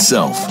 heal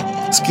itself.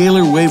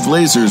 Scalar wave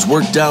lasers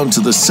work down to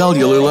the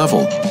cellular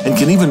level and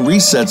can even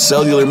reset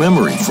cellular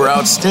memory for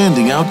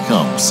outstanding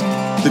outcomes.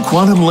 The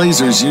quantum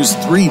lasers use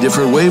 3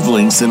 different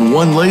wavelengths in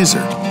one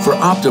laser for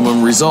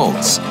optimum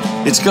results.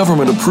 It's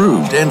government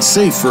approved and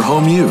safe for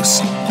home use.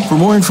 For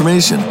more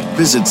information,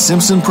 visit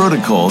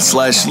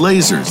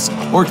simpsonprotocol/lasers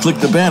or click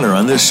the banner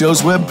on this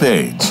show's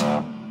webpage.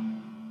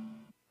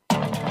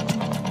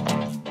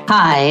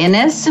 Hi,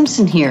 Inez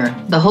Simpson here,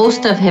 the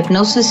host of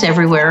Hypnosis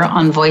Everywhere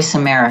on Voice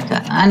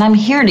America, and I'm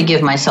here to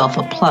give myself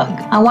a plug.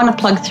 I want to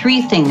plug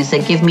 3 things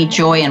that give me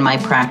joy in my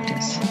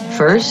practice.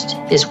 First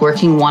is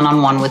working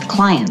one-on-one with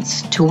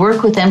clients to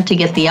work with them to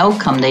get the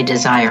outcome they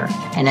desire.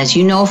 And as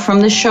you know from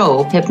the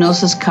show,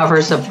 hypnosis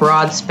covers a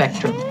broad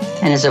spectrum.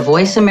 And as a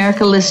Voice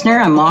America listener,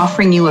 I'm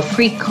offering you a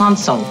free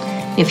consult.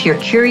 If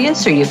you're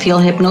curious or you feel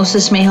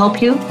hypnosis may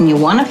help you and you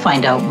want to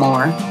find out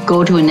more,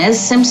 go to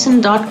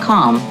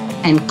InezSimpson.com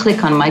and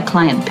click on my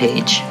client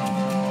page.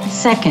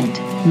 Second,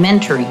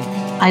 mentoring.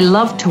 I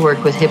love to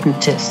work with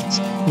hypnotists,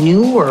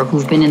 new or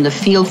who've been in the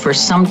field for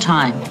some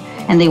time,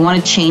 and they want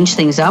to change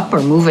things up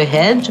or move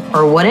ahead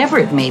or whatever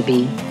it may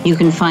be. You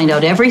can find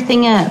out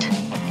everything at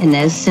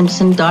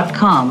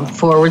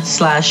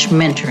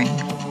InezSimpson.com/mentoring.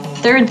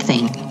 Third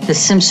thing, the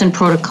Simpson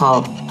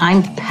Protocol.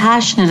 I'm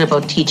passionate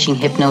about teaching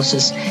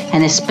hypnosis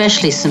and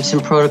especially Simpson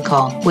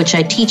Protocol, which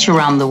I teach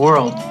around the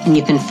world. And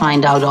you can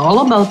find out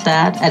all about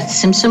that at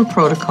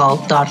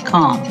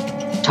simpsonprotocol.com.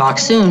 Talk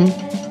soon.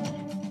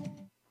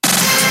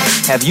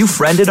 Have you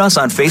friended us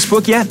on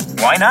Facebook yet?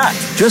 Why not?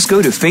 Just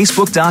go to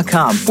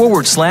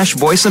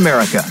facebook.com/Voice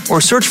America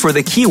or search for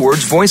the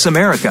keywords Voice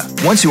America.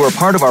 Once you are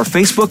part of our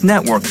Facebook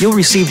network, you'll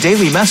receive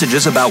daily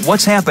messages about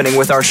what's happening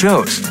with our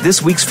shows,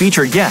 this week's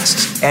featured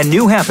guests, and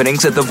new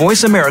happenings at the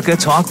Voice America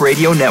Talk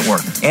Radio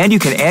Network. And you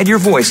can add your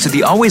voice to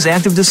the always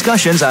active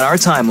discussions on our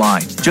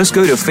timeline. Just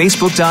go to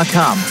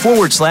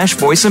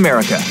facebook.com/Voice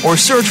America or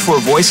search for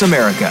Voice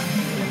America.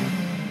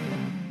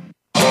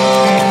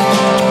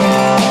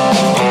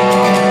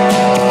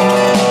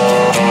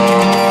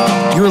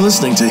 You're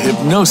listening to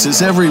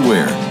Hypnosis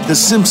Everywhere, the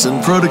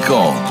Simpson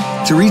Protocol.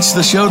 To reach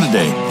the show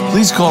today,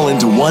 please call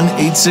into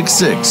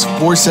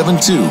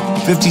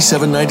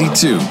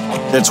 1-866-472-5792.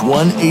 That's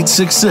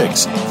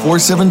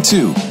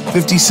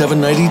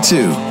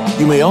 1-866-472-5792.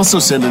 You may also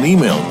send an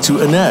email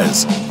to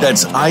Inez,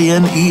 that's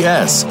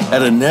INES,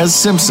 at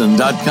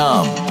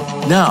InezSimpson.com.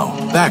 Now,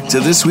 back to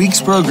this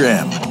week's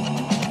program.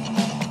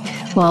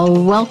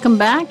 Well, welcome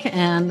back,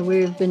 and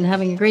we've been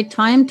having a great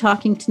time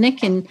talking to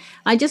Nick, and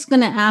I'm just going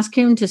to ask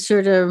him to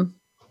sort of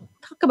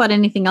talk about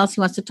anything else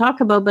he wants to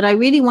talk about, but I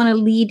really want to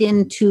lead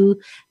into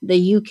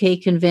the UK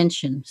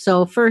convention.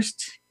 So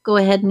first, go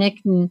ahead,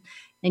 Nick, and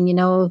you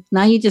know,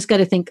 now you just got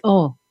to think,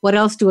 oh, what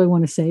else do I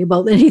want to say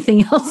about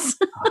anything else?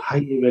 I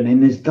hate you when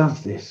Inez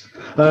does this.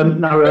 I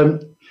mean,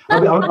 I'm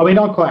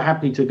quite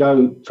happy to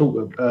go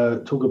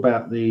talk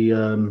about the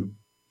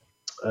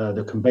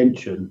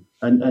convention.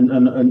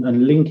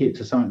 And link it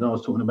to something that I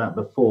was talking about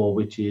before,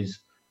 which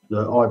is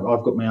that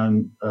I've got my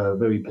own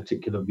very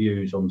particular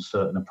views on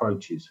certain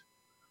approaches,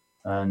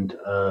 and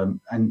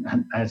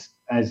as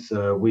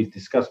we've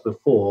discussed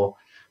before,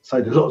 so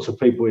that lots of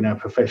people in our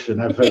profession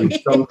have very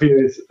strong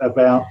views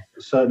about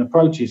certain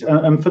approaches.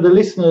 And for the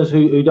listeners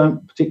who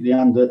don't particularly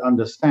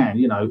understand,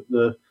 you know,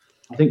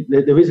 I think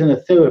that there isn't a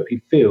therapy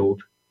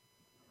field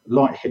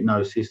like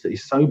hypnosis that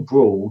is so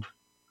broad.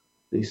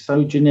 It's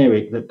so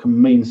generic that can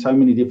mean so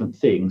many different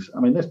things. I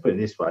mean, let's put it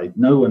this way.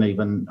 No one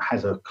even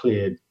has a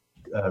clear,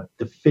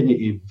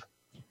 definitive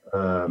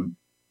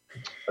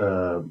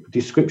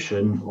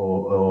description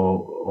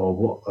or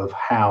what of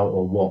how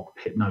or what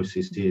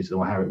hypnosis is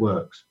or how it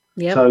works.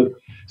 Yep.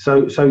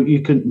 So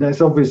you can, that's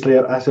obviously,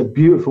 that's a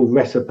beautiful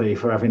recipe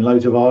for having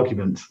loads of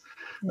arguments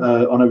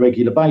on a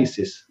regular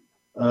basis.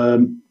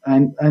 And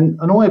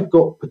I've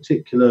got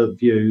particular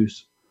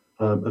views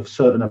of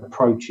certain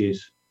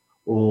approaches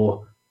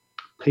or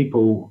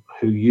people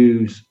who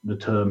use the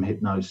term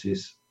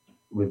hypnosis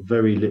with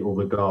very little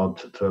regard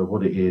to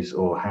what it is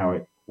or how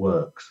it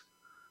works.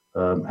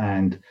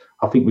 And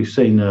I think we've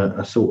seen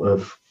a sort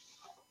of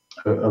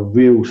a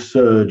real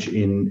surge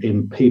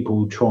in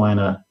people trying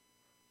to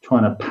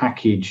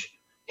package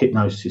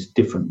hypnosis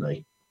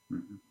differently.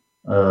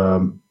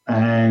 There's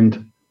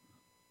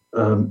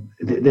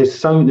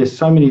so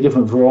many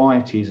different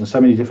varieties and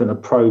so many different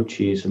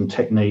approaches and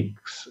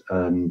techniques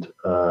and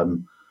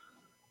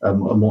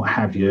what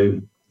have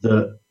you,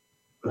 that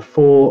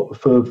for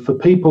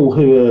people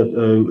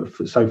who are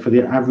so for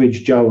the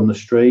average Joe on the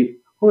street,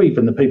 or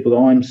even the people that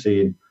I'm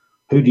seeing,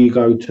 who do you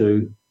go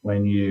to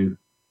when you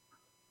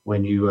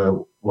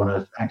want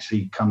to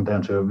actually come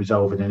down to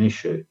resolving an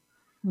issue?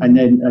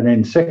 Mm-hmm. And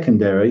then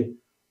secondary,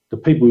 the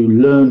people who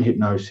learn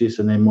hypnosis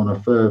and then want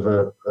to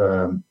further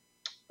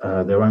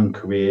their own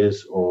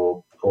careers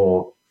or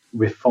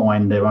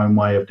refine their own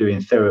way of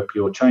doing therapy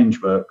or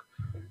change work,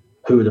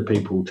 who are the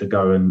people to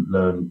go and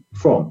learn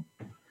from?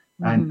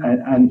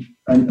 Mm-hmm.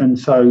 And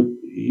so,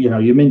 you know,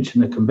 you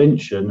mentioned the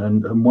convention,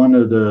 and one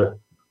of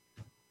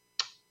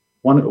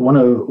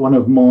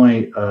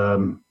my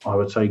I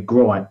would say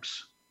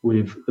gripes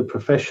with the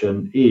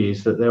profession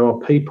is that there are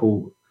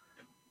people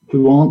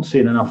who aren't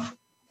seeing enough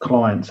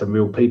clients and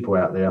real people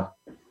out there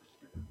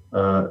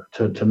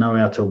to know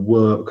how to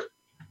work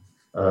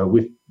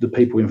with the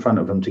people in front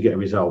of them to get a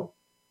result.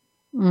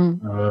 You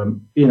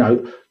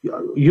know,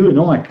 you and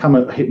I come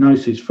at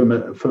hypnosis from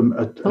a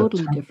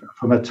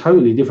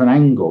totally different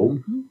angle,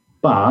 mm-hmm.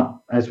 But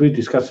as we've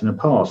discussed in the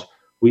past,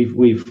 we've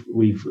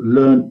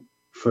learned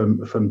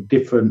from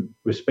different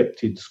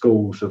respected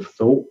schools of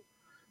thought.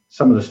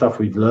 Some of the stuff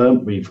we've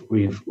learned,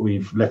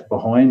 we've left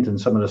behind, and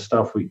some of the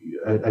stuff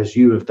as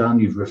you have done,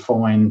 you've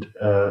refined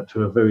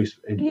to a very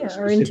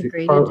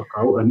specific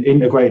protocol and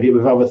integrated it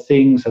with other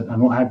things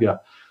and what have you.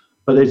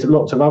 But there's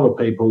lots of other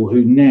people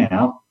who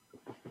now,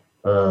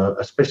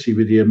 especially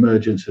with the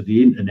emergence of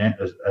the internet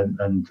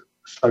and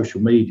social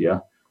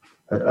media,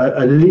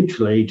 are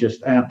literally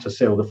just out to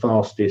sell the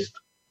fastest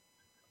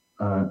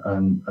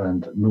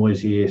and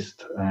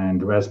noisiest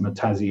and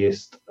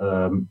razzmatazziest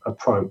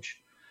approach.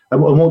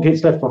 And what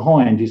gets left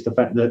behind is the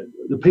fact that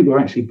the people who are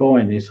actually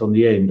buying this on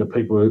the end are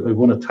people who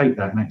want to take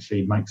that and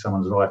actually make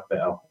someone's life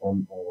better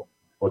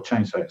or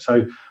change that.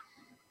 So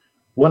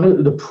one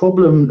of the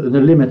problem and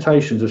the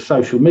limitations of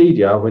social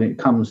media when it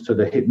comes to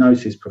the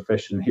hypnosis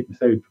profession,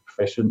 hypnotherapy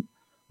profession,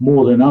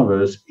 more than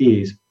others,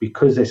 is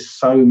because there's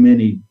so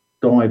many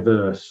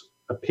diverse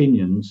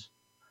opinions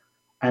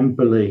and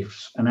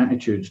beliefs and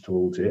attitudes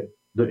towards it,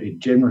 that it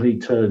generally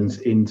turns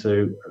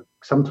into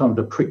sometimes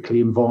a prickly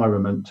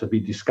environment to be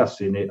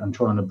discussing it and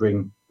trying to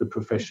bring the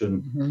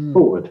profession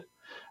forward.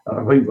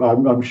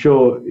 I'm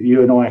sure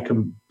you and I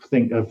can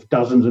think of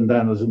dozens and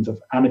dozens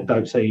of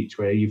anecdotes each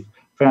where you've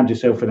found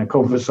yourself in a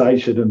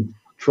conversation and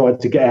tried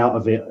to get out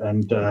of it,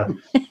 and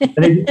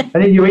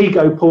then your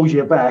ego pulls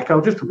you back.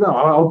 I'll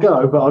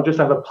go, but I'll just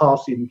have a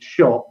passing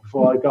shot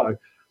before I go.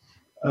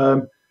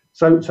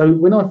 So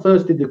when I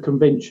first did the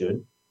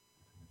convention,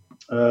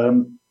 I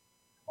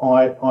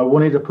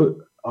wanted to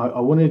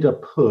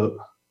put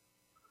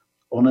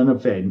on an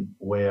event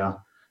where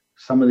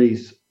some of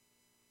these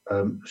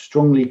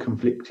strongly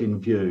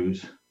conflicting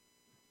views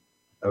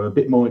are a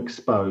bit more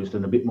exposed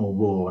and a bit more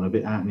raw and a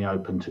bit out in the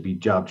open to be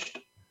judged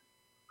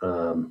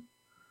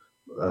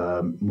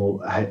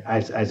more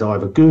as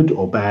either good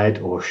or bad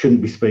or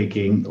shouldn't be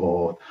speaking,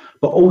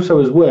 but also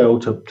as well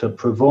to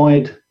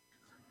provide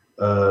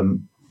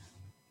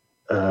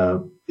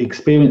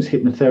experienced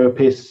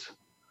hypnotherapists,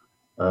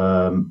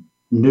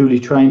 newly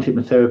trained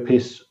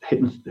hypnotherapists,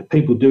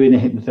 people doing a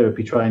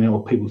hypnotherapy training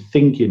or people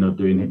thinking of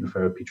doing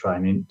hypnotherapy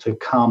training to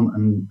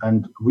come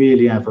and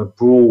really have a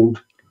broad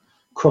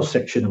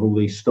cross-section of all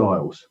these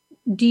styles.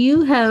 Do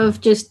you have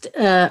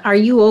are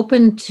you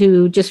open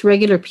to just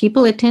regular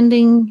people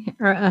attending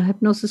a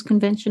hypnosis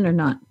convention or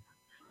not?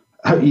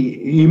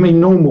 You mean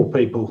normal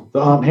people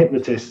that aren't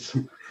hypnotists?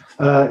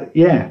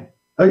 Yeah,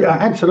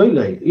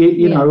 absolutely.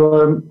 You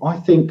know, I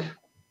think,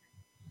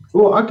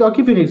 well, I'll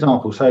give you an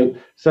example. So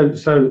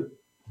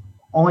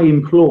I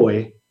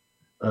employ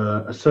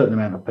a certain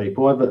amount of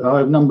people. I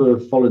have a number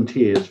of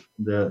volunteers for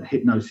the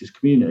hypnosis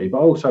community, but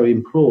I also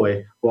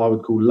employ what I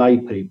would call lay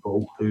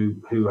people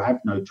who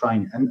have no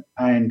training,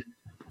 and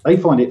they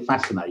find it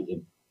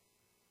fascinating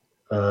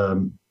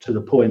to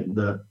the point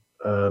that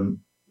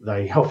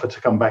they offer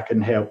to come back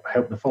and help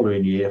the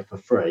following year for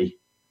free.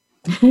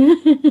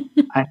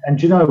 and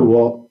do you know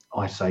what?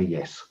 I say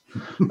yes,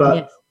 but.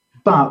 Yes.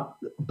 But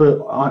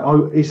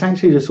it's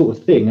actually the sort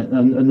of thing,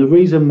 and the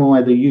reason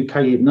why the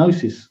UK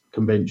Hypnosis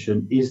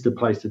Convention is the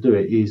place to do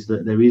it is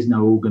that there is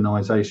no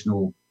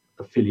organisational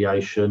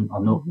affiliation.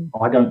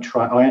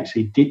 I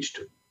actually ditched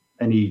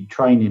any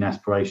training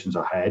aspirations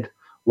I had.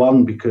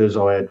 One, because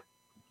I had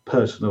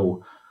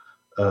personal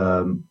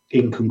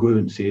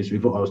incongruencies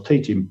with what I was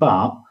teaching,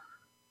 but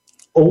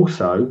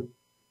also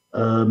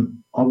I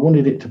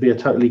wanted it to be a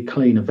totally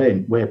clean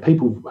event where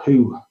people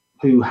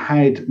who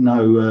had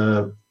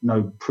no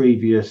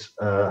previous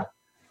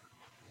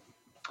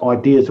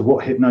ideas of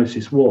what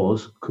hypnosis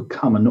was could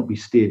come and not be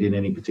steered in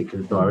any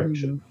particular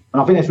direction.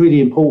 And I think that's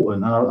really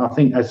important. And I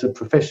think as a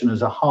profession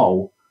as a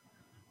whole,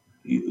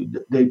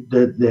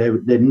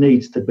 there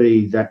needs to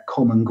be that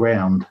common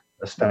ground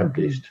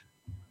established,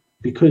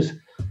 because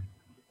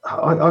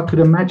I could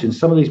imagine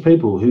some of these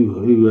people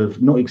who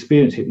have not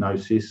experienced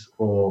hypnosis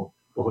or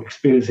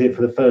experience it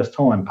for the first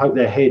time poke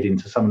their head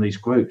into some of these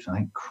groups and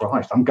think,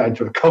 Christ, I'm going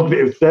to a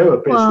cognitive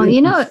therapist. Well, you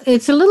know,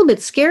 it's a little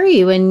bit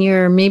scary when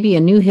you're maybe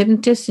a new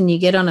hypnotist and you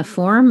get on a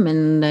forum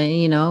and,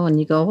 and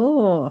you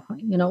go,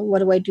 what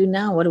do I do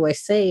now? What do I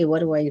say?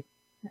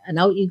 And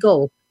out you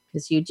go,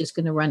 because you're just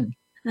going to run.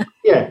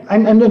 Yeah.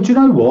 And do you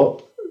know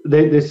what?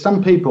 There's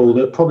some people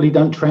that probably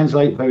don't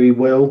translate very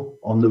well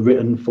on the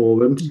written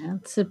forums.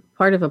 That's a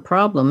part of a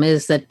problem,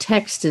 is that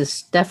text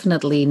is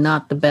definitely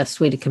not the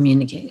best way to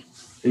communicate.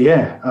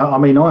 Yeah, I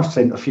mean, I've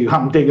sent a few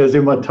humdingers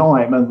in my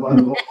time, and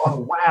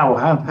wow,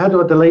 how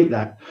do I delete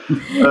that?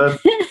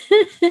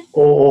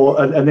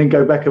 And then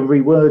go back and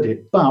reword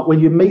it. But when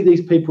you meet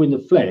these people in the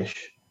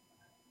flesh,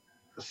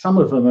 some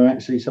of them are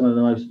actually some of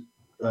the most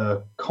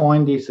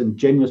kindest and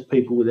generous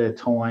people with their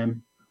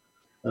time.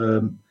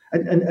 And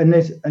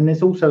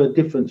there's also a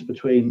difference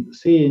between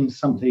seeing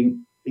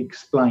something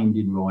explained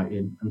in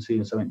writing and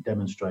seeing something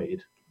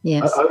demonstrated.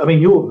 Yes. I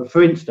mean,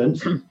 for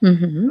instance,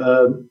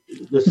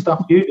 the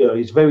stuff you do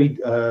is very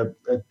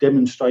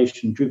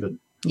demonstration driven.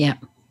 Yeah.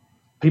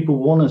 People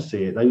want to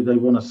see it. They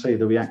want to see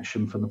the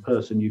reaction from the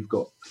person you've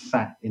got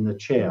sat in the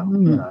chair,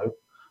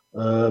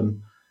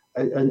 and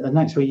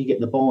that's where you get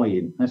the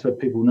buy-in. That's where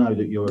people know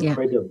that you're a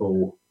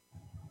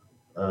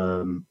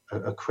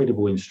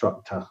credible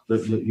instructor,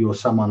 that you're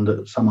someone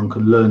that someone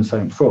can learn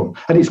something from.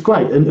 And it's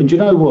great. And you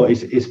know what?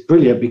 It's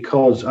brilliant,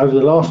 because over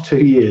the last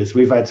 2 years,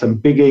 we've had some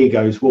big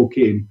egos walk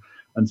in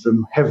and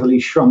some heavily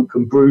shrunk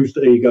and bruised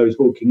egos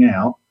walking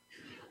out.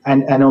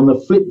 And on the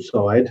flip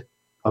side,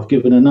 I've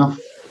given enough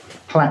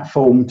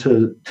platform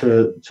to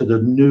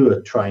the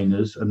newer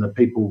trainers and the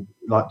people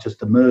like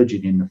just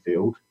emerging in the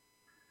field,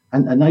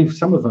 And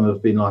some of them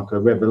have been like a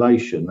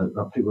revelation.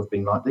 That people have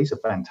been like, these are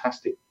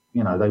fantastic.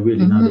 You know, they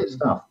really know their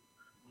stuff.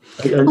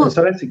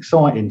 So that's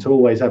exciting to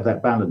always have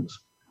that balance.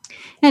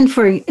 And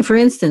for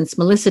instance,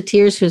 Melissa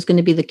Tiers, who's going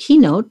to be the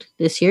keynote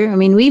this year, I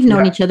mean, we've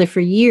known each other for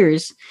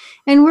years,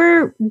 and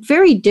we're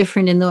very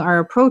different in our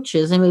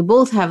approaches, and we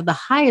both have the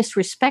highest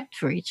respect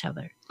for each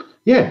other.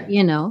 Yeah.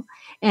 You know,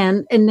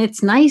 and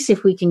it's nice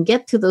if we can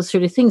get to those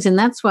sort of things. And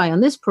that's why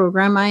on this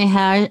program,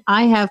 I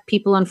have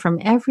people on from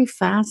every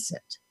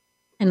facet.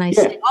 And I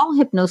say all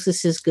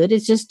hypnosis is good.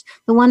 It's just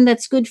the one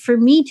that's good for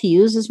me to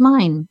use is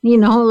mine. You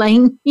know,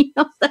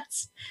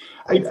 that's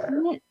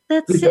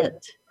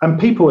it. And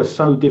people are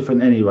so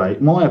different anyway.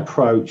 My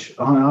approach,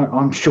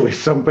 I'm sure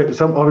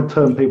I would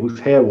turn people's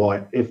hair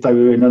white if they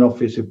were in an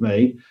office with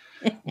me,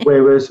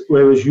 whereas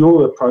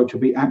your approach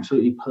would be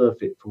absolutely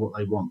perfect for what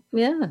they want.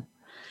 Yeah.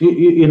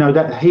 You know,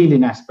 that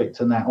healing aspect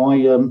and that.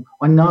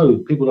 I know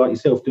people like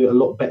yourself do it a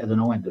lot better than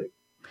I do.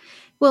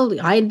 Well,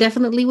 I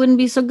definitely wouldn't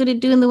be so good at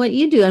doing what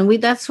you do. And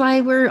that's why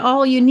we're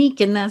all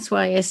unique. And that's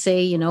why I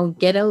say, you know,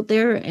 get out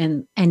there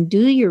and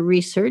do your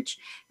research,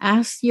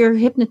 ask your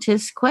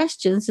hypnotist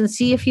questions and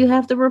see if you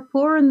have the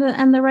rapport and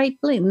the right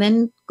blend, and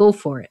then go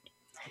for it.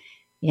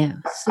 Yeah.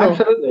 So.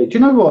 Absolutely. Do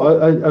you know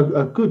what?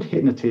 A good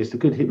hypnotist, a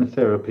good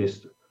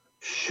hypnotherapist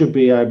should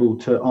be able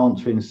to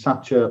answer in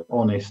such an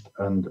honest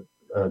and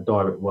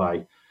direct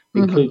way,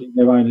 including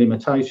their own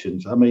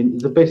limitations. I mean,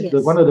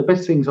 one of the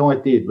best things I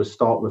did was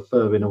start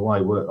referring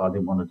away work I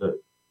didn't want to do.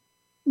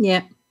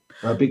 Yeah.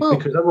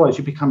 Because otherwise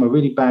you become a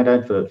really bad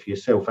advert for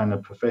yourself and the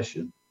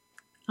profession.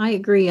 I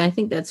agree. I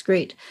think that's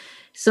great.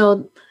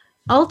 So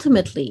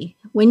ultimately,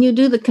 when you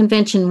do the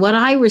convention, what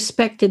I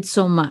respected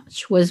so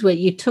much was what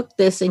you took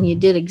this and you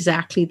did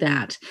exactly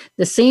that.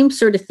 The same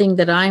sort of thing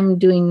that I'm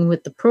doing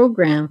with the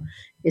program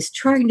is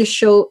trying to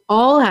show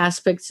all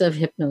aspects of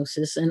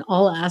hypnosis and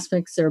all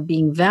aspects are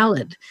being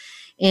valid.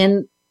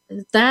 And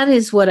that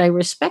is what I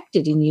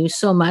respected in you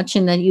so much.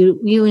 And that you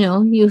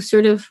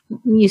sort of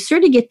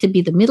get to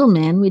be the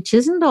middleman, which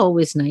isn't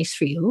always nice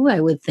for you,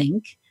 I would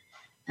think.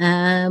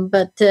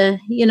 But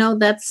you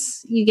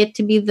get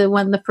to be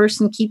the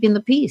person keeping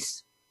the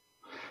peace.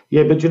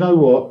 Yeah, but you know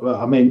what?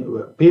 I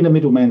mean, being a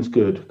middleman's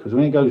good, because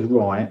when it goes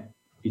right,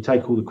 you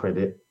take all the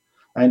credit.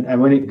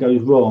 And when it goes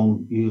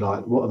wrong, you're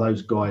like, what are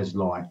those guys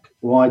like?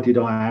 Why did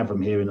I have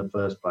them here in the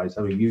first place?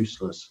 They were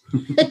useless.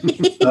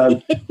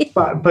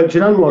 But you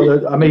know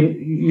what? I mean,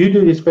 you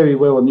do this very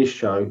well on this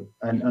show,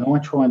 and I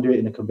try and do it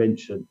in a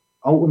convention.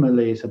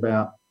 Ultimately, it's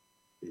about,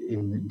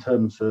 in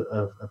terms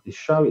of this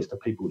show, it's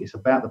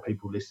about the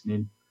people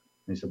listening,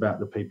 and it's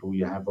about the people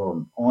you have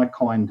on. I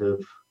kind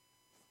of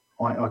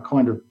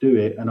do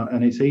it,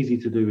 and it's easy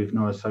to do with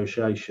no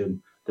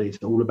association, that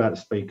it's all about the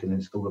speaker and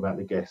it's all about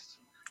the guests.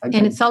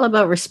 And it's all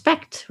about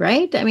respect,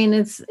 right? I mean,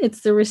 it's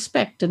the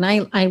respect. And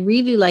I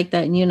really like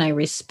that in you, and I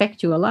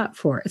respect you a lot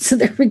for it. So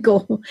there we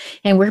go.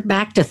 And we're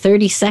back to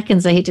 30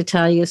 seconds, I hate to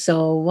tell you.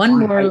 So one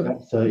more.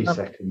 30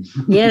 seconds.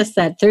 Yes,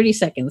 that 30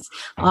 seconds.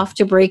 Off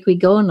to break we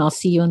go, and I'll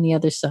see you on the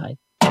other side.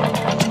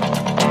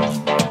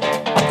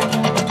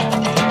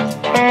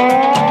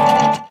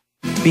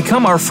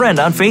 Become our friend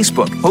on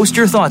Facebook. Post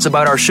your thoughts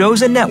about our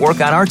shows and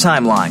network on our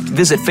timeline.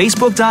 Visit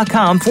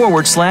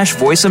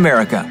facebook.com/Voice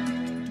America.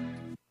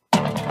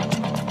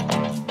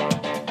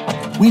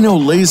 We know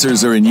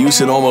lasers are in use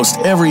in almost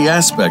every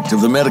aspect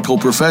of the medical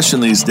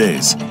profession these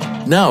days.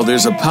 Now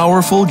there's a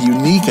powerful,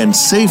 unique, and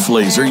safe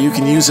laser you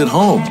can use at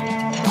home.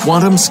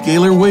 Quantum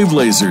scalar wave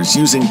lasers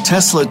using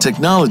Tesla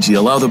technology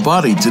allow the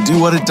body to do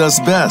what it does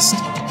best,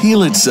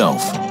 heal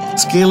itself.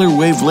 Scalar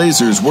wave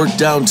lasers work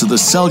down to the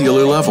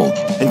cellular level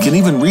and can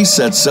even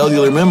reset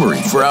cellular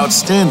memory for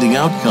outstanding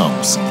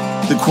outcomes.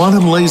 The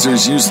quantum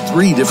lasers use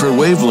 3 different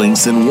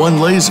wavelengths in one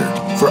laser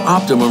for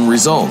optimum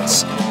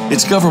results.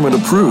 It's government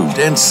approved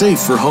and safe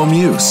for home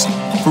use.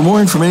 For more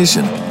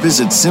information,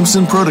 visit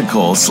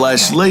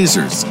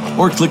SimpsonProtocol/lasers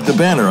or click the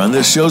banner on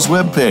this show's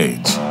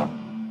webpage.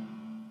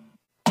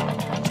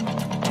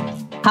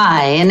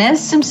 Hi,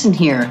 Inez Simpson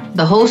here,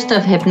 the host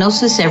of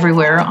Hypnosis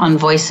Everywhere on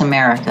Voice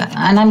America,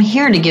 and I'm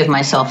here to give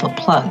myself a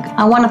plug.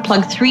 I want to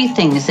plug 3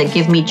 things that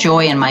give me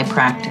joy in my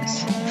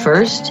practice.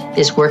 First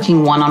is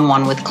working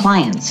one-on-one with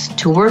clients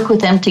to work with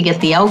them to get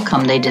the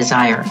outcome they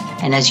desire.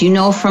 And as you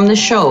know from the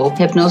show,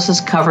 hypnosis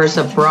covers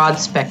a broad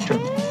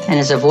spectrum. And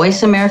as a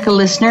Voice America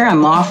listener,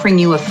 I'm offering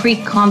you a free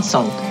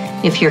consult.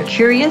 If you're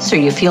curious or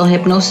you feel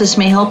hypnosis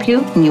may help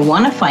you and you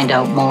want to find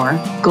out more,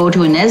 go to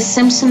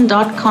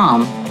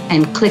InezSimpson.com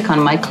and click on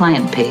my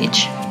client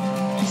page.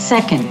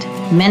 Second,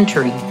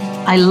 mentoring.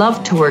 I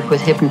love to work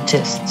with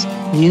hypnotists,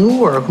 new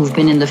or who've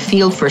been in the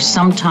field for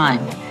some time,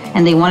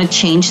 and they want to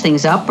change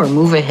things up or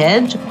move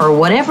ahead or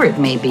whatever it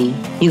may be.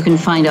 You can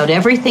find out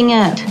everything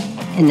at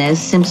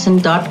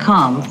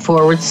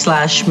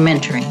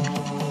InezSimpson.com/mentoring.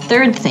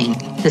 Third thing,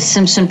 the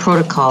Simpson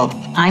Protocol.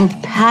 I'm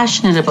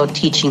passionate about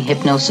teaching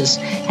hypnosis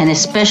and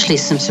especially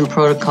Simpson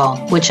Protocol,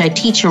 which I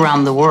teach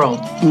around the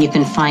world. And you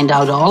can find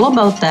out all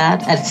about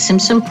that at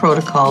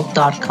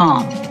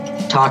SimpsonProtocol.com.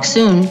 Talk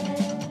soon.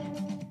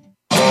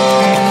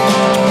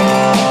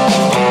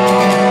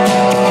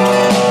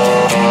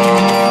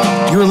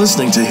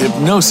 listening to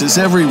Hypnosis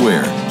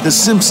Everywhere, the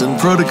Simpson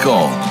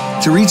Protocol.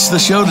 To reach the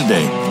show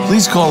today,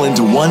 please call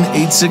into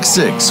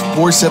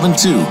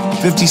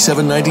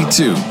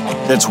 1-866-472-5792.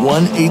 That's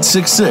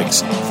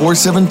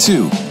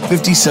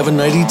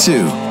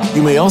 1-866-472-5792.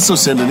 You may also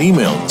send an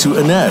email to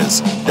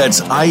Inez, that's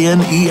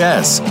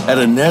INES, at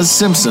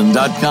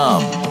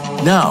InezSimpson.com.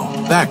 Now,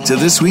 back to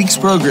this week's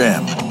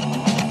program.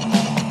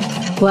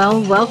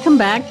 Well, welcome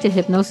back to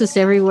Hypnosis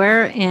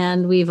Everywhere,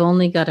 and we've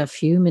only got a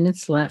few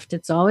minutes left.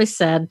 It's always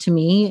sad to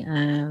me,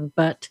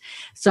 but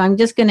so I'm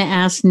just going to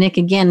ask Nick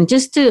again,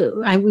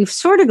 we've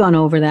sort of gone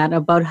over that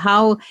about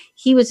how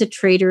he was a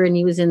trader and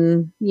he was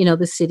in,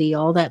 the city,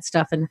 all that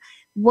stuff, and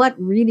what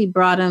really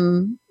brought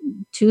him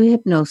to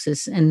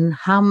hypnosis, and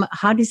how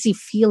does he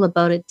feel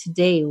about it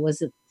today? Was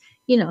it,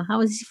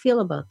 how does he feel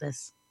about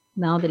this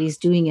now that he's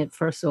doing it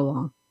for so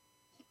long?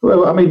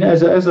 Well, I mean,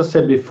 as I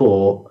said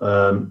before,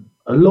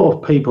 a lot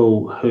of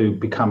people who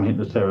become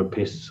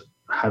hypnotherapists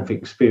have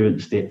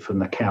experienced it from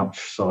the couch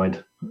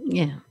side.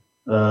 Yeah.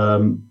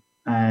 And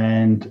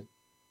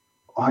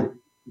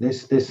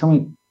there's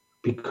something,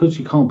 because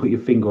you can't put your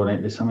finger on it,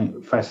 there's something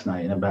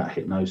fascinating about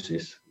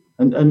hypnosis.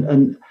 And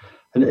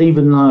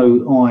even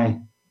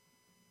though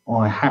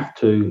I have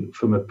to,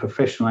 from a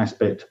professional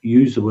aspect,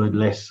 use the word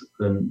less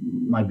than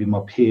maybe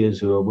my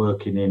peers who are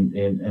working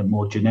in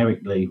more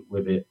generically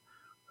with it,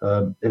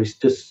 there is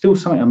just still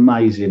something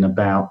amazing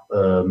about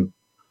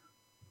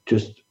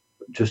just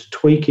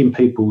tweaking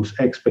people's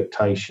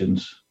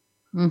expectations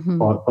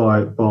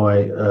by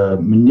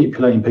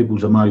manipulating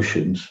people's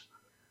emotions,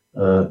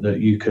 that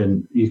you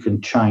can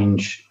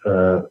change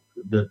how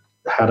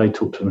they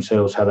talk to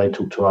themselves, how they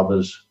talk to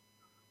others.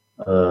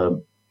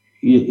 Whenever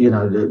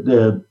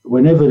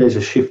there's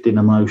a shift in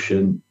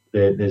emotion,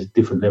 there's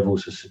different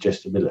levels of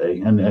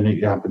suggestibility, and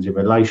it happens in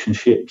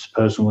relationships,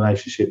 personal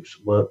relationships,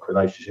 work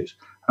relationships.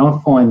 And I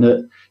find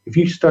that if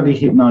you study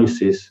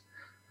hypnosis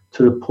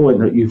to the point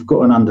that you've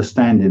got an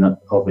understanding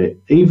of it,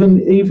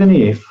 even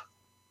if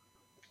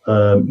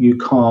you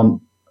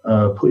can't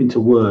put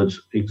into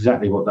words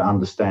exactly what that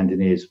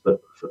understanding is,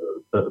 but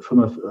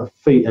from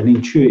an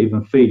intuitive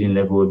and feeling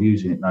level of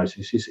using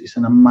hypnosis, it's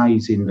an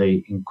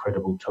amazingly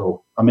incredible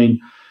tool. I mean,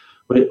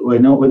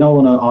 when I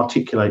want to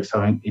articulate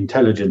something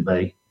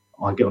intelligently,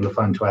 I get on the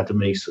phone to Adam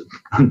Eason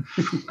and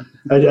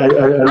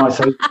I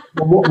say,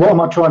 what am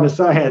I trying to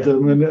say,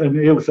 Adam? And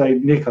he'll say,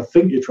 Nick, I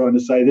think you're trying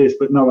to say this,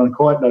 but no one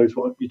quite knows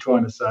what you're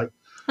trying to say.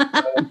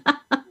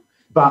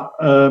 But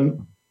it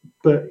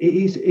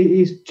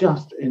is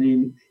just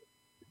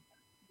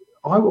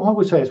I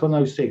would say it's one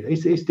of those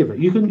things. It's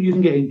different. You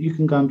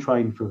can go and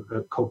train for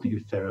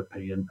cognitive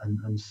therapy,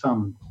 and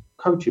some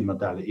coaching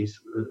modalities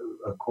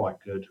are quite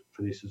good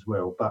for this as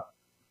well. But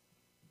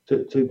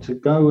to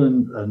go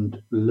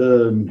and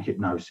learn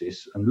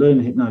hypnosis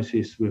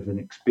with an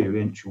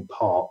experiential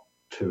part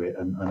to it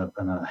and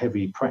a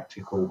heavy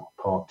practical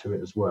part to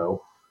it as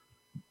well,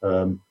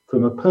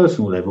 from a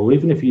personal level,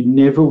 even if you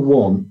never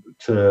want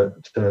to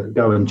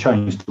go and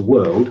change the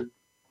world,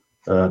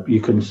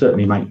 you can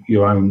certainly make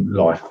your own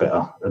life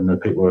better and the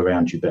people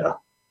around you better.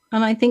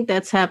 And I think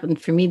that's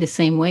happened for me the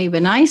same way,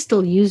 but I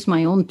still use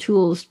my own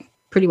tools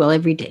pretty well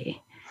every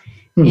day.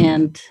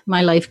 And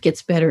my life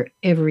gets better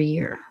every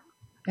year.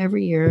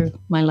 Every year,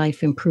 my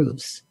life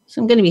improves.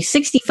 So I'm going to be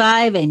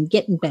 65 and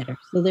getting better.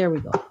 So there we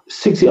go.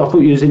 60? I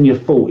thought you was in your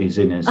 40s,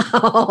 Inez.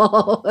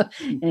 Oh,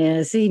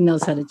 yes, he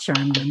knows how to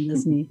charm them,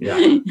 doesn't he?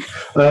 Yeah.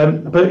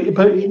 But it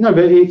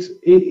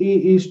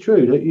is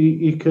true that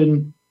you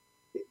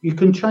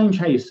can change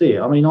how you see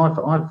it. I mean,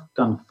 I've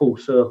done full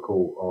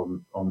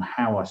circle on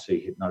how I see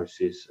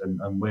hypnosis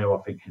and where I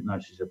think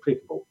hypnosis is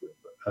applicable.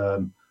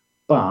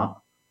 But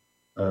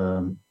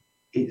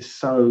it's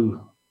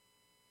so.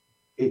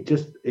 It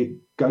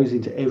goes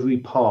into every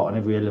part and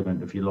every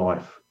element of your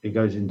life. It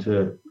goes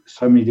into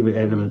so many different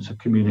elements of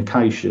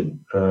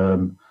communication.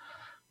 And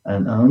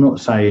I'm not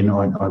saying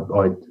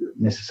I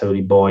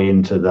necessarily buy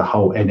into the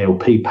whole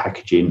NLP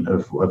packaging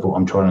of what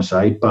I'm trying to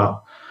say,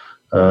 but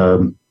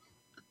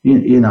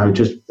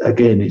just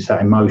again, it's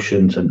that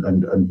emotions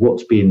and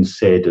what's being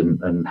said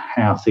and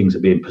how things are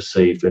being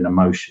perceived when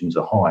emotions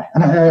are high.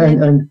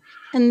 And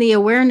the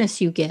awareness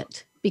you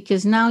get.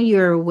 Because now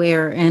you're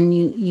aware and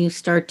you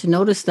start to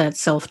notice that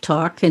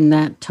self-talk and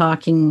that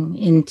talking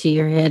into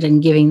your head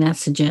and giving that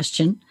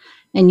suggestion.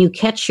 And you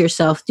catch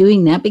yourself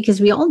doing that because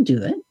we all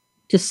do it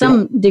to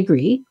some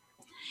degree.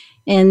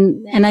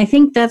 And I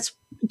think that's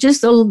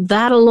just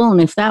that alone.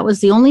 If that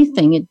was the only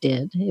thing it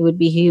did, it would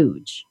be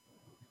huge.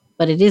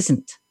 But it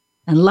isn't.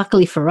 And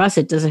luckily for us,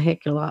 it does a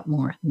heck of a lot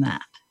more than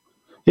that.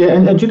 Yeah,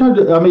 and you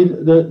know, I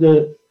mean,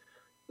 the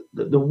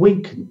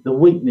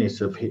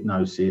weakness of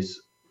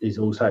hypnosis is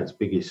also its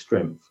biggest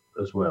strength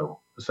as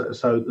well.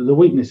 So the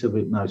weakness of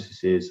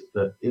hypnosis is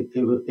that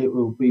it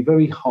will be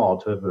very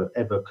hard to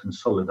ever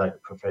consolidate a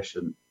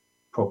profession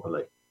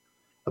properly.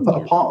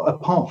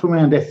 Apart from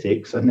around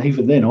ethics, and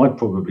even then I'd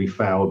probably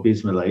fail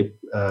abysmally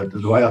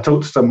the way I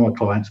talk to some of my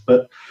clients,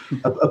 but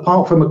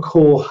apart from a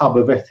core hub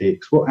of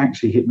ethics, what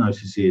actually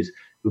hypnosis is, it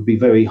would be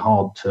very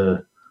hard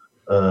to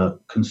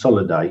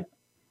consolidate.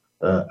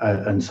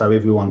 and so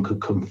everyone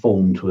could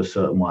conform to a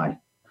certain way.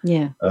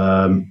 Yeah.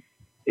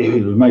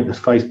 It would make the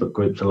Facebook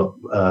groups a lot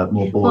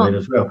more boring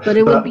as well. But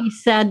it would be a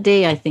sad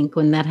day, I think,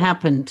 when that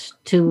happened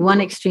to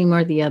one extreme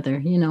or the other,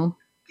 you know.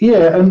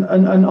 Yeah,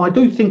 and I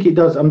do think it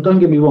does. Don't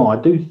get me wrong.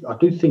 I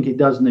do think it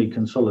does need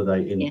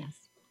consolidating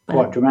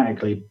quite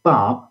dramatically.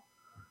 But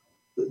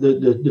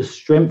the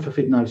strength of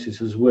hypnosis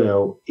as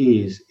well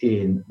is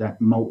in that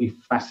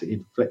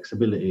multifaceted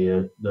flexibility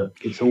that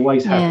it's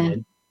always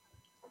happening.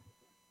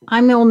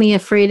 I'm only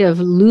afraid of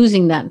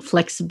losing that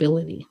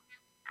flexibility.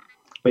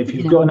 But if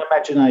you've got an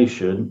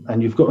imagination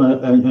and you've got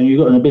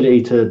an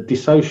ability to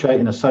dissociate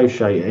and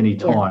associate at any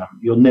time,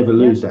 you'll never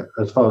lose that.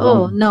 As far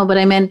as no, but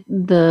I meant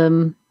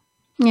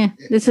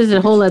this is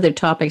a whole other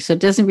topic, so it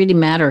doesn't really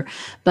matter.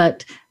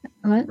 But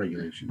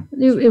regulation.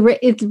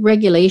 It's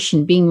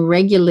regulation, being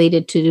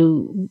regulated to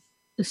do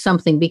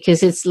something,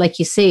 because it's like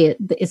you say,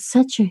 it's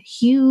such a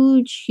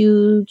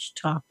huge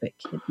topic,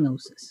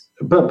 hypnosis.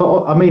 But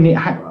I mean, it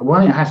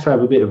has to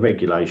have a bit of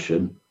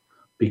regulation,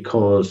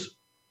 because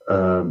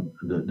the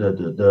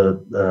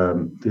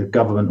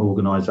government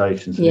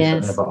organisations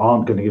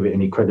aren't going to give it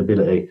any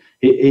credibility.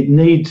 It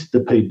needs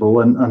the people,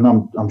 and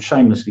I'm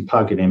shamelessly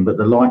plugging in, but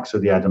the likes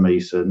of the Adam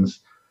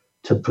Easons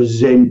to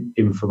present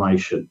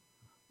information.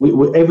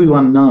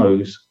 Everyone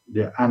knows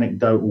the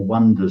anecdotal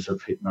wonders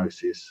of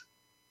hypnosis,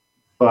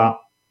 but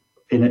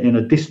in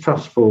a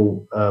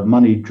distrustful,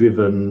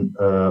 money-driven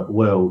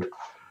world,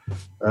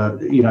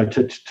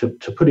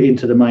 to put it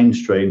into the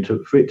mainstream,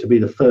 for it to be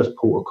the first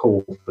port of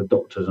call for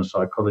doctors and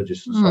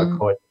psychologists and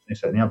psychiatrists,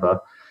 this, that, and the other.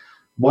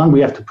 One,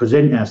 we have to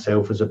present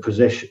ourselves as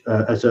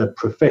a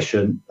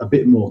profession a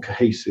bit more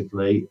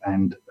cohesively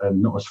and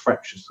not as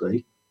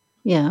fractiously.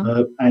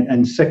 Yeah.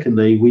 And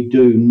secondly, we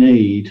do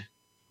need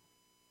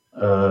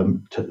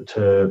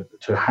to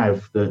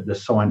have the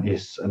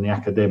scientists and the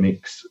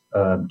academics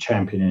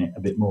championing it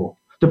a bit more.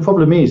 The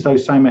problem is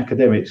those same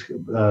academics,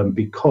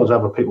 because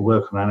other people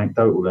work on an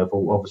anecdotal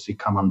level, obviously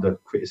come under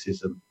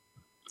criticism.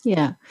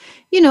 Yeah.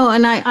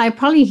 And I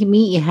probably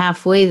meet you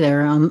halfway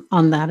there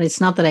on that.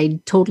 It's not that I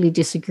totally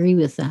disagree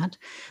with that,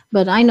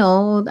 but I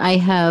know I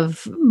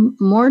have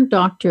more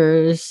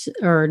doctors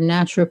or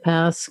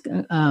naturopaths,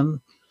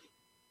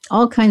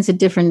 all kinds of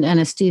different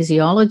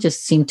anesthesiologists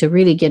seem to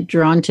really get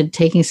drawn to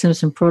taking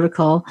some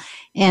protocol.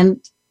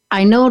 And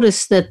I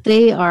noticed that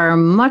they are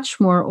much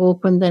more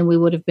open than we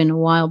would have been a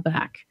while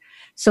back.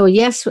 So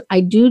yes, I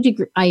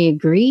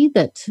agree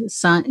that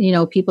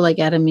people like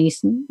Adam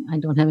Eason, I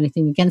don't have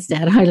anything against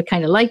Adam. I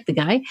kind of like the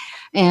guy,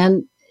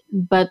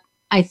 but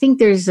I think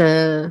there's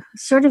a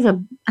sort of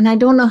and I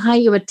don't know how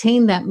you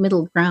attain that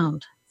middle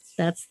ground.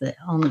 That's the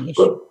only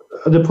issue.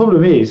 But the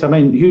problem is, I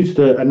mean, use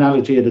the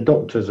analogy of the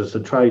doctors as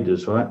the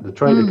traders, right? The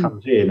trader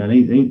comes in and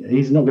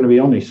he's not going to be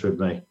honest with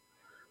me.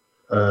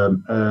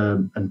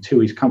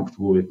 Until he's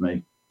comfortable with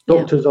me.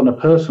 Doctors on a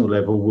personal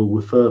level will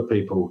refer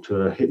people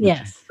to a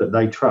hypnotist that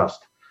they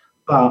trust.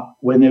 But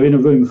when they're in a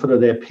room full of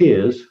their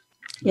peers,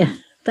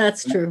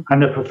 that's true.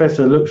 And the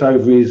professor looks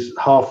over his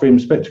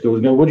half-rimmed spectacles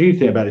and goes, "What do you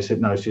think about this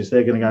hypnosis?"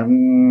 They're going to go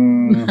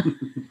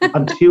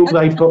until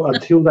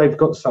they've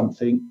got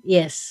something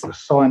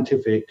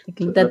scientific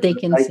that they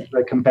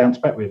can bounce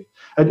back with.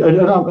 And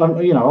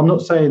I'm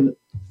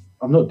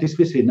not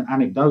dismissing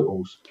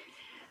anecdotals.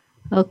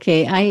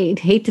 Okay, I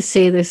hate to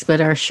say this,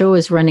 but our show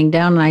is running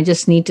down, and I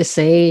just need to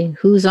say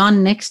who's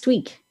on next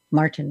week,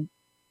 Martin.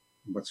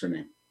 What's her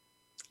name?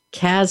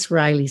 Kaz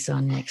Riley's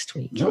on next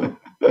week. No.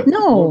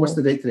 No. What's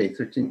the date today?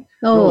 13.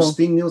 Oh. No,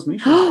 Steen Niels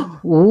Misha.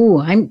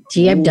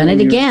 I've done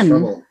it again.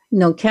 Trouble.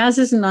 No, Kaz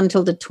isn't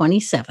until the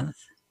 27th.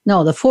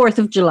 No, the 4th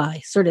of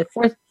July. Sort of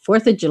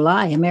 4th of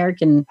July,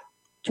 American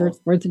Church,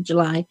 4th of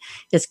July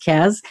is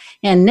Kaz.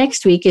 And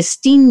next week is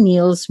Steen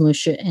Niels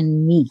Misha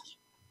and me.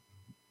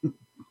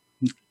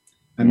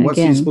 And what's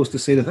he supposed to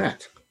say to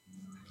that?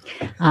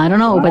 I don't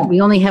know, but we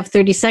only have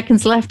 30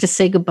 seconds left to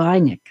say goodbye,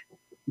 Nick.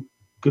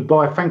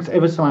 Goodbye. Thanks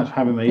ever so much for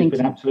having me. It's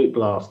been an absolute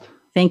blast.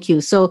 Thank you.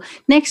 So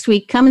next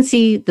week, come and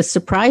see the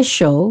surprise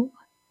show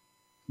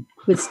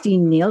with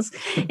Steen Niels.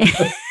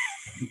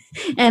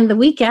 And the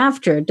week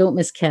after, don't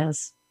miss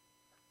Kaz.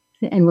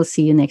 And we'll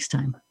see you next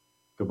time.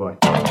 Goodbye.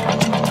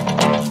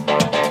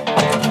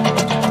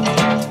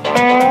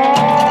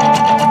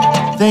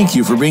 Thank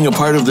you for being a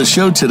part of the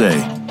show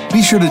today.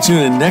 Be sure to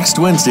tune in next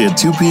Wednesday at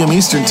 2 p.m.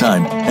 Eastern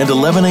Time and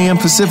 11 a.m.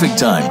 Pacific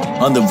Time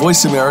on the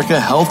Voice America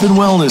Health and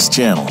Wellness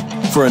Channel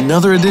for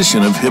another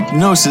edition of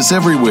Hypnosis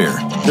Everywhere,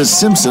 The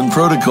Simpson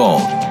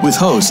Protocol, with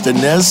host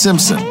Inez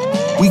Simpson.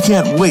 We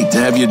can't wait to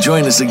have you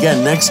join us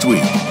again next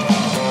week.